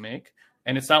choice to make.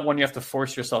 And it's not one you have to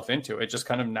force yourself into. It just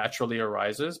kind of naturally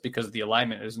arises because the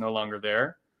alignment is no longer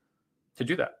there to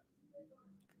do that.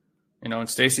 And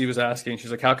Stacy was asking, she's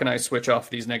like, how can I switch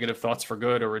off these negative thoughts for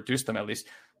good or reduce them at least?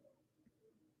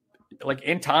 Like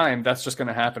in time, that's just going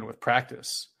to happen with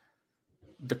practice.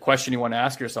 The question you want to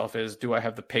ask yourself is, do I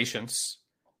have the patience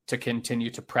to continue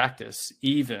to practice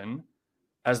even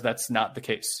as that's not the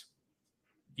case?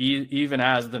 Even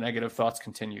as the negative thoughts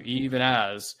continue, even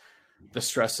as the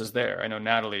stress is there. I know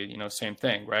Natalie, same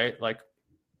thing, right? Like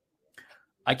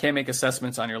I can't make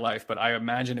assessments on your life, but I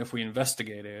imagine if we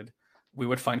investigated, we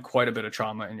would find quite a bit of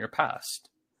trauma in your past.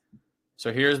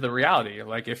 So here's the reality.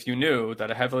 Like if you knew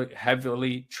that a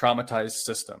heavily traumatized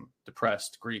system,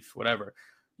 depressed, grief, whatever,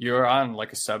 you're on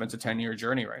like a 7 to 10 year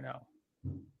journey right now.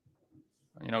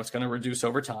 It's going to reduce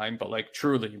over time, but like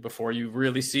truly before you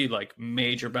really see like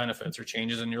major benefits or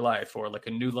changes in your life or like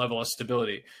a new level of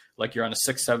stability, like you're on a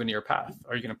 6-7 year path.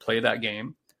 Are you going to play that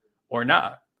game or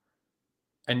not?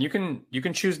 And you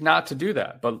can choose not to do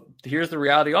that. But here's the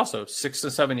reality also. 6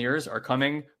 to 7 years are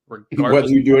coming regardless.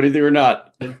 Whether you do anything or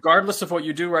not. Regardless of what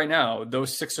you do right now,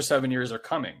 those 6 or 7 years are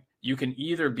coming. You can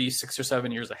either be 6 or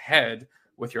 7 years ahead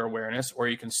with your awareness, or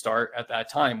you can start at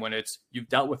that time when you've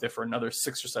dealt with it for another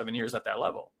 6 or 7 years at that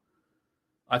level.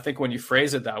 I think when you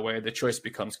phrase it that way, the choice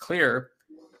becomes clear,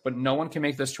 but no one can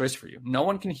make this choice for you. No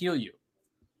one can heal you.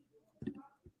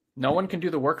 No one can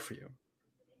do the work for you.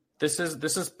 This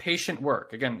is patient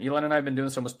work. Again, Elon and I have been doing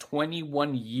this almost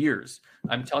 21 years.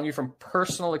 I'm telling you from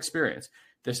personal experience,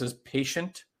 this is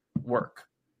patient work.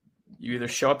 You either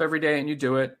show up every day and you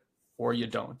do it, or you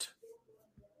don't.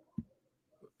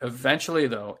 Eventually,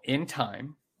 though, in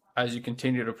time, as you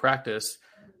continue to practice,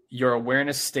 your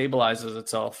awareness stabilizes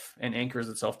itself and anchors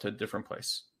itself to a different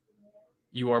place.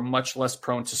 You are much less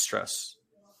prone to stress.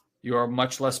 You are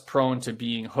much less prone to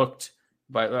being hooked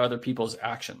by other people's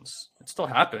actions. It still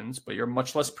happens, but you're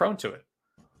much less prone to it.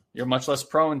 You're much less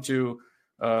prone to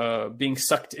being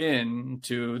sucked in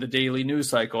to the daily news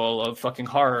cycle of fucking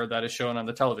horror that is shown on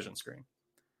the television screen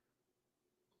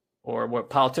or what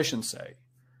politicians say.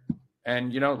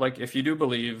 And, if you do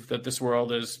believe that this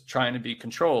world is trying to be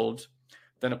controlled,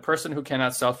 then a person who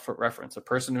cannot self-reference, a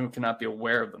person who cannot be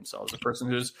aware of themselves, a person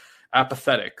who's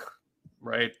apathetic,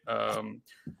 right,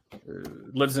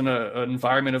 lives in an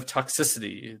environment of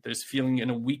toxicity, there's feeling in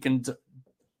a weakened,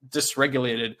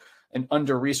 dysregulated, and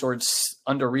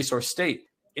under-resourced state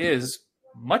is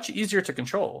much easier to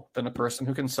control than a person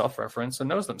who can self-reference and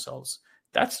knows themselves.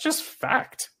 That's just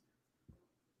fact.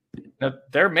 Now,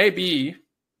 there may be,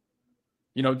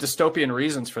 dystopian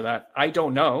reasons for that. I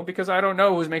don't know, because I don't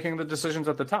know who's making the decisions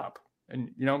at the top.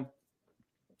 And,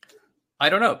 I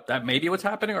don't know. That may be what's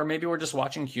happening, or maybe we're just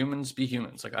watching humans be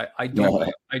humans. Like I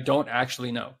don't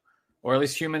actually know. Or at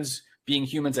least humans being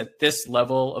humans at this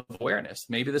level of awareness.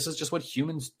 Maybe this is just what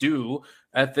humans do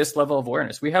at this level of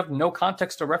awareness. We have no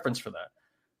context or reference for that.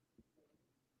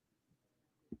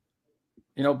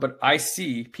 But I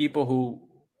see people who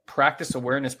practice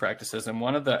awareness practices, and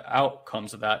one of the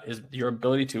outcomes of that is your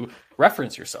ability to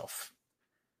reference yourself.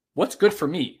 What's good for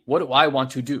me? What do I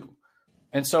want to do?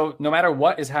 And so no matter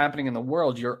what is happening in the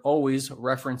world, you're always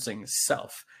referencing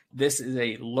self. This is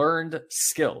a learned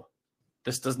skill.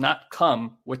 This does not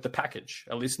come with the package,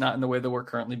 at least not in the way that we're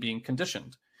currently being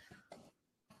conditioned.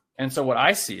 And so what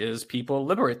I see is people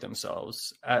liberate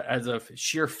themselves as a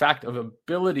sheer fact of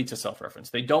ability to self-reference.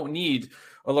 They don't need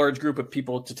a large group of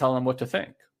people to tell them what to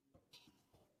think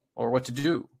or what to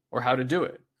do or how to do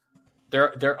it.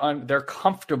 They're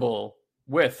comfortable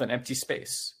with an empty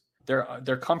space.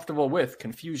 They're comfortable with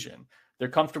confusion. They're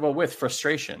comfortable with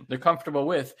frustration. They're comfortable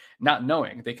with not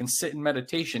knowing. They can sit in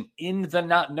meditation in the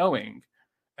not knowing,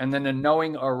 and then the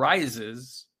knowing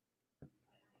arises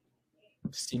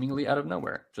seemingly out of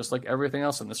nowhere, just like everything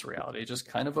else in this reality. It just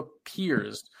kind of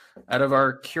appears out of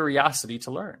our curiosity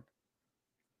to learn.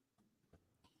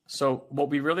 So what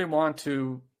we really want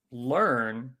to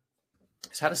learn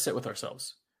is how to sit with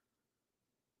ourselves,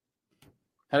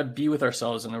 how to be with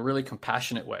ourselves in a really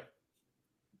compassionate way,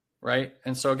 right?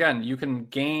 And so again, you can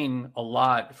gain a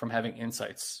lot from having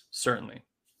insights, certainly,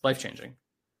 life-changing.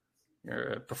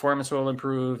 Your performance will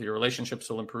improve, your relationships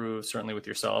will improve, certainly with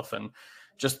yourself, and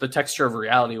just the texture of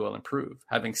reality will improve.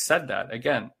 Having said that,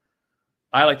 again,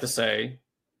 I like to say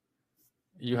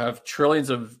you have trillions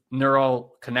of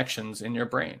neural connections in your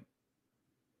brain.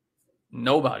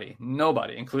 Nobody,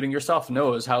 including yourself,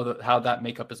 knows how that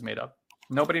makeup is made up.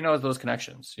 Nobody knows those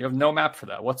connections. You have no map for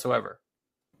that whatsoever.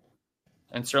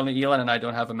 And certainly Elon and I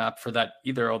don't have a map for that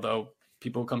either, although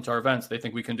people who come to our events, they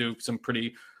think we can do some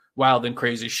pretty wild and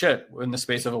crazy shit in the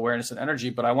space of awareness and energy.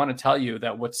 But I want to tell you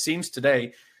that what seems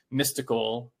today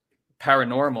mystical,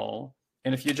 paranormal,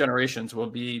 in a few generations will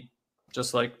be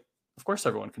just like, of course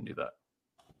everyone can do that.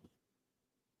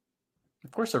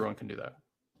 Of course everyone can do that.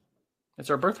 It's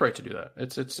our birthright to do that.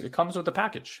 It comes with the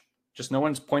package. Just no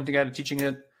one's pointing at it, teaching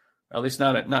it, at least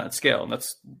not at scale. And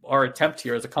that's our attempt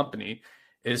here as a company,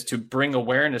 is to bring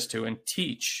awareness to and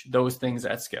teach those things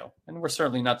at scale. And we're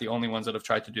certainly not the only ones that have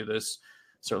tried to do this.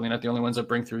 Certainly not the only ones that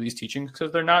bring through these teachings,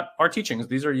 because they're not our teachings.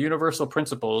 These are universal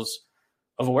principles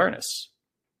of awareness.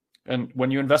 And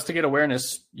when you investigate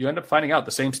awareness, you end up finding out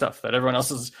the same stuff that everyone else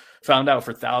has found out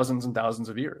for thousands and thousands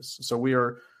of years. So we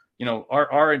are,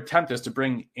 our attempt is to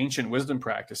bring ancient wisdom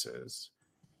practices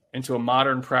into a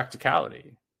modern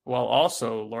practicality, while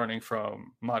also learning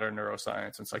from modern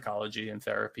neuroscience and psychology and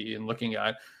therapy, and looking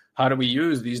at how do we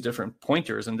use these different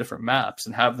pointers and different maps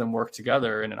and have them work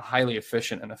together in a highly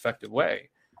efficient and effective way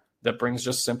that brings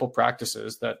just simple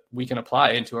practices that we can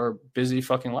apply into our busy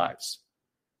fucking lives.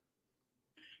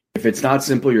 If it's not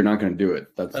simple, you're not going to do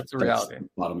it. That's the reality. That's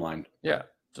bottom line. Yeah.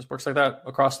 Just works like that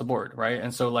across the board. Right.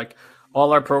 And so like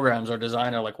all our programs are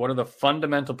designed are like, what are the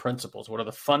fundamental principles? What are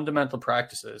the fundamental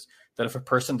practices that if a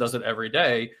person does it every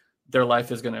day, their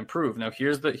life is going to improve? Now,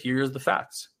 here's the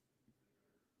facts.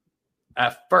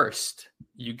 At first,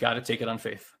 you got to take it on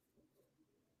faith.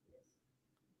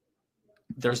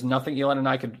 There's nothing Elon and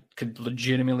I could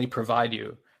legitimately provide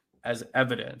you as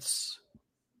evidence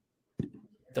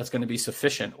that's going to be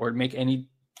sufficient or make any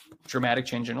dramatic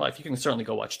change in your life. You can certainly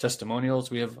go watch testimonials.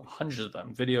 We have hundreds of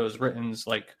them, videos, writtens,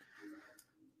 like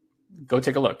go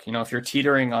take a look. If you're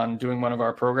teetering on doing one of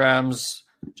our programs,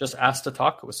 just ask to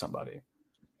talk with somebody.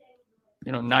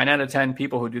 9 out of 10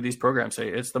 people who do these programs say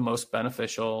it's the most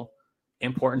beneficial,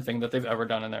 important thing that they've ever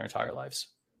done in their entire lives.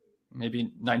 Maybe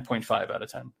 9.5 out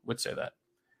of 10 would say that.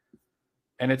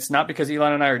 And it's not because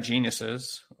Elon and I are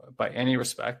geniuses by any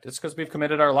respect. It's because we've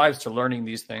committed our lives to learning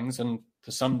these things. And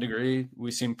to some degree, we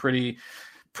seem pretty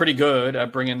good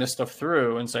at bringing this stuff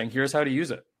through and saying, here's how to use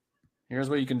it. Here's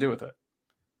what you can do with it.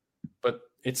 But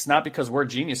it's not because we're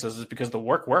geniuses. It's because the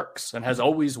work works and has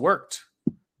always worked.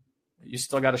 You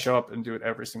still got to show up and do it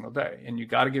every single day. And you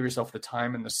got to give yourself the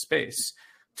time and the space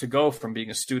to go from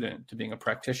being a student to being a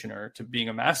practitioner to being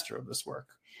a master of this work.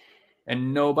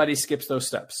 And nobody skips those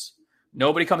steps.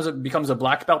 Nobody becomes a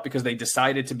black belt because they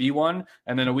decided to be one,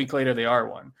 and then a week later they are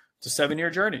one. It's a 7-year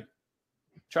journey.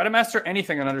 Try to master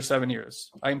anything in under 7 years.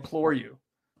 I implore you.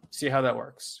 See how that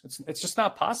works. It's just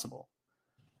not possible.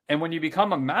 And when you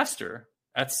become a master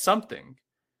at something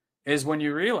is when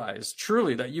you realize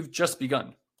truly that you've just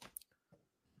begun.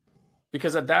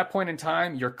 Because at that point in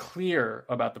time, you're clear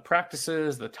about the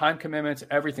practices, the time commitments,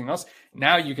 everything else.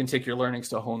 Now you can take your learnings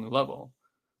to a whole new level.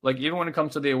 Like even when it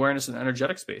comes to the awareness and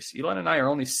energetic space, Elon and I are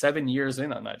only 7 years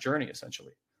in on that journey,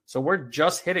 essentially. So we're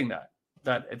just hitting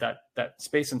that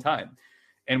space and time.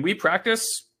 And we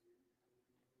practice,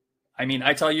 I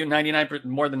tell you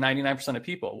more than 99% of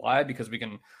people. Why? Because we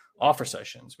can offer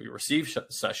sessions, we receive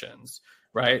sessions,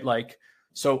 right? Like,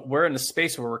 so we're in a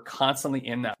space where we're constantly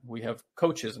in that. We have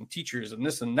coaches and teachers and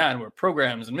this and that, and we're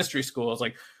programs and mystery schools.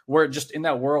 Like we're just in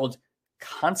that world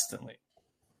constantly.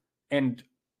 And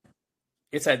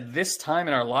it's at this time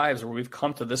in our lives where we've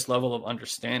come to this level of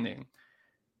understanding.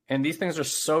 And these things are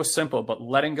so simple, but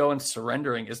letting go and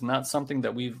surrendering is not something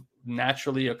that we've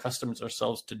naturally accustomed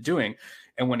ourselves to doing.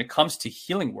 And when it comes to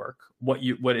healing work,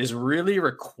 what is really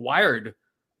required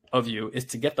of you is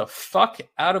to get the fuck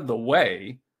out of the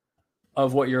way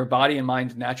of what your body and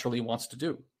mind naturally wants to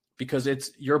do. Because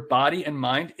it's your body and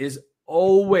mind is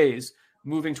always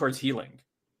moving towards healing.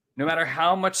 No matter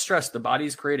how much stress the body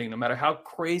is creating, no matter how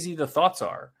crazy the thoughts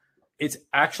are, it's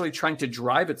actually trying to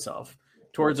drive itself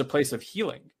towards a place of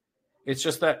healing. It's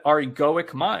just that our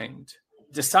egoic mind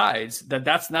decides that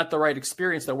that's not the right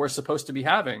experience that we're supposed to be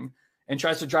having and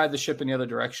tries to drive the ship in the other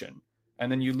direction. And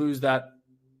then you lose that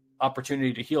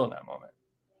opportunity to heal in that moment.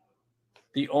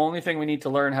 The only thing we need to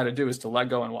learn how to do is to let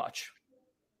go and watch.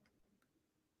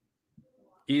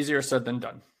 Easier said than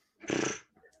done.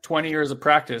 20 years of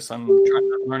practice on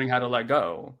learning how to let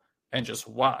go and just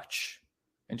watch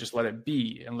and just let it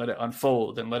be and let it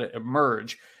unfold and let it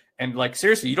emerge. And like,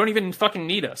 seriously, you don't even fucking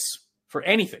need us. for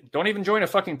anything. Don't even join a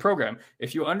fucking program.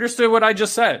 If you understood what I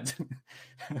just said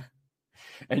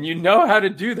and you know how to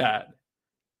do that,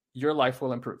 your life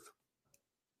will improve.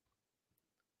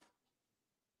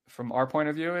 From our point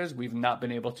of view is we've not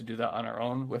been able to do that on our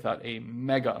own without a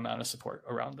mega amount of support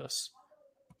around us.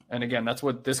 And again, that's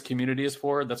what this community is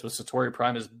for. That's what Satori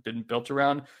Prime has been built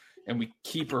around. And we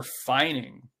keep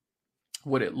refining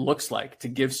what it looks like to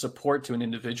give support to an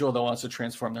individual that wants to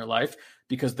transform their life,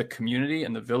 because the community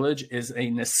and the village is a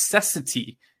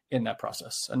necessity in that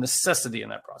process,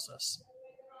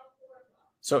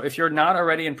 So if you're not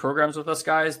already in programs with us,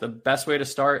 guys, the best way to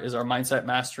start is our Mindset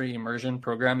Mastery Immersion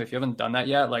program. If you haven't done that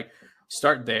yet, like,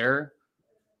 start there.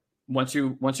 Once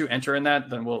you enter in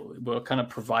that, then we'll kind of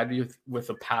provide you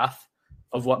with a path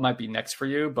of what might be next for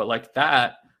you. But like,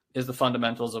 that is the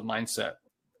fundamentals of mindset.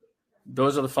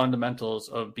 Those are the fundamentals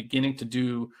of beginning to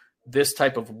do this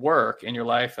type of work in your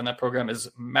life. And that program is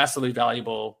massively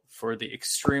valuable for the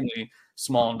extremely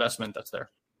small investment that's there.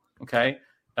 Okay.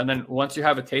 And then once you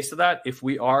have a taste of that, if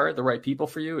we are the right people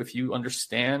for you, if you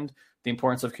understand the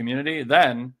importance of community,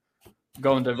 then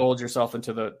go and divulge yourself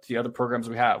into the other programs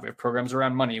we have. We have programs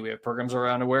around money. We have programs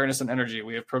around awareness and energy.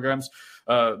 We have programs,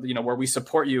 where we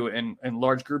support you in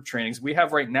large group trainings. We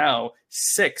have right now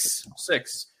six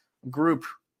group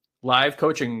live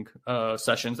coaching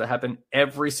sessions that happen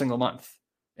every single month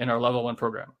in our level 1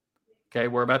 program. Okay.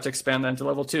 We're about to expand that into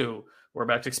level 2. We're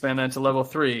about to expand that into level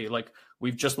 3. Like,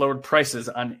 we've just lowered prices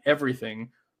on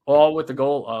everything, all with the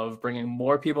goal of bringing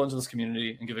more people into this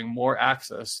community and giving more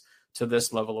access to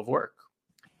this level of work.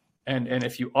 And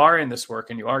if you are in this work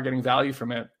and you are getting value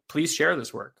from it, please share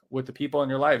this work with the people in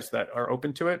your lives that are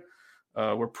open to it.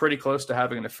 We're pretty close to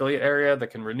having an affiliate area that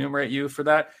can remunerate you for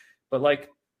that. But like,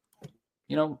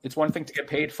 it's one thing to get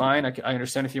paid, fine. I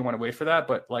understand if you want to wait for that,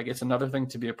 but like, it's another thing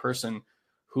to be a person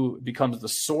who becomes the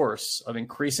source of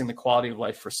increasing the quality of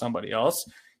life for somebody else.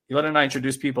 Elon and I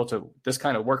introduced people to this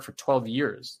kind of work for 12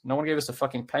 years. No one gave us a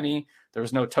fucking penny. There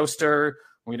was no toaster.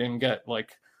 We didn't get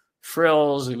like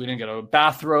frills. We didn't get a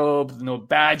bathrobe, no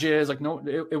badges. Like, no,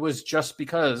 it was just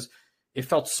because it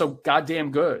felt so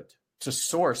goddamn good to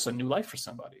source a new life for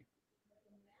somebody.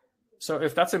 So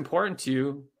if that's important to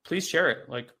you, please share it.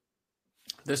 Like,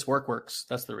 this work works.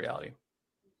 That's the reality.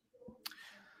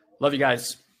 Love you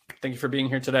guys. Thank you for being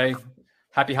here today.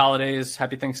 Happy holidays.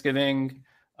 Happy Thanksgiving.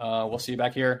 We'll see you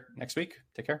back here next week.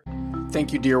 Take care.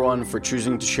 Thank you, dear one, for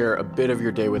choosing to share a bit of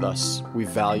your day with us. We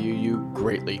value you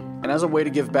greatly. And as a way to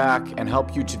give back and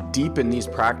help you to deepen these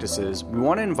practices, we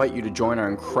want to invite you to join our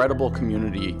incredible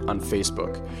community on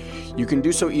Facebook. You can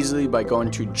do so easily by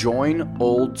going to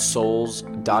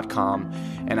joinoldsouls.com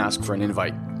and ask for an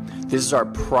invite. This is our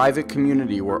private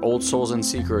community where old souls and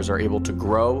seekers are able to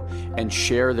grow and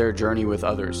share their journey with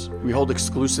others. We hold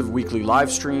exclusive weekly live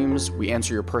streams, we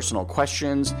answer your personal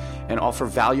questions, and offer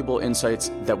valuable insights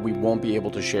that we won't be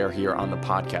able to share here on the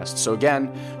podcast. So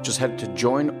again, just head to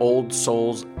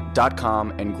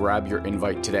joinoldsouls.com and grab your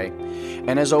invite today.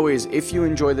 And as always, if you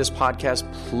enjoy this podcast,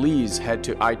 please head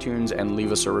to iTunes and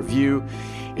leave us a review.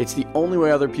 It's the only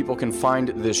way other people can find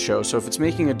this show. So if it's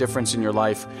making a difference in your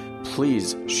life,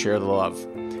 please share the love.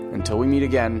 Until we meet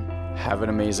again, have an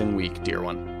amazing week, dear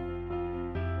one.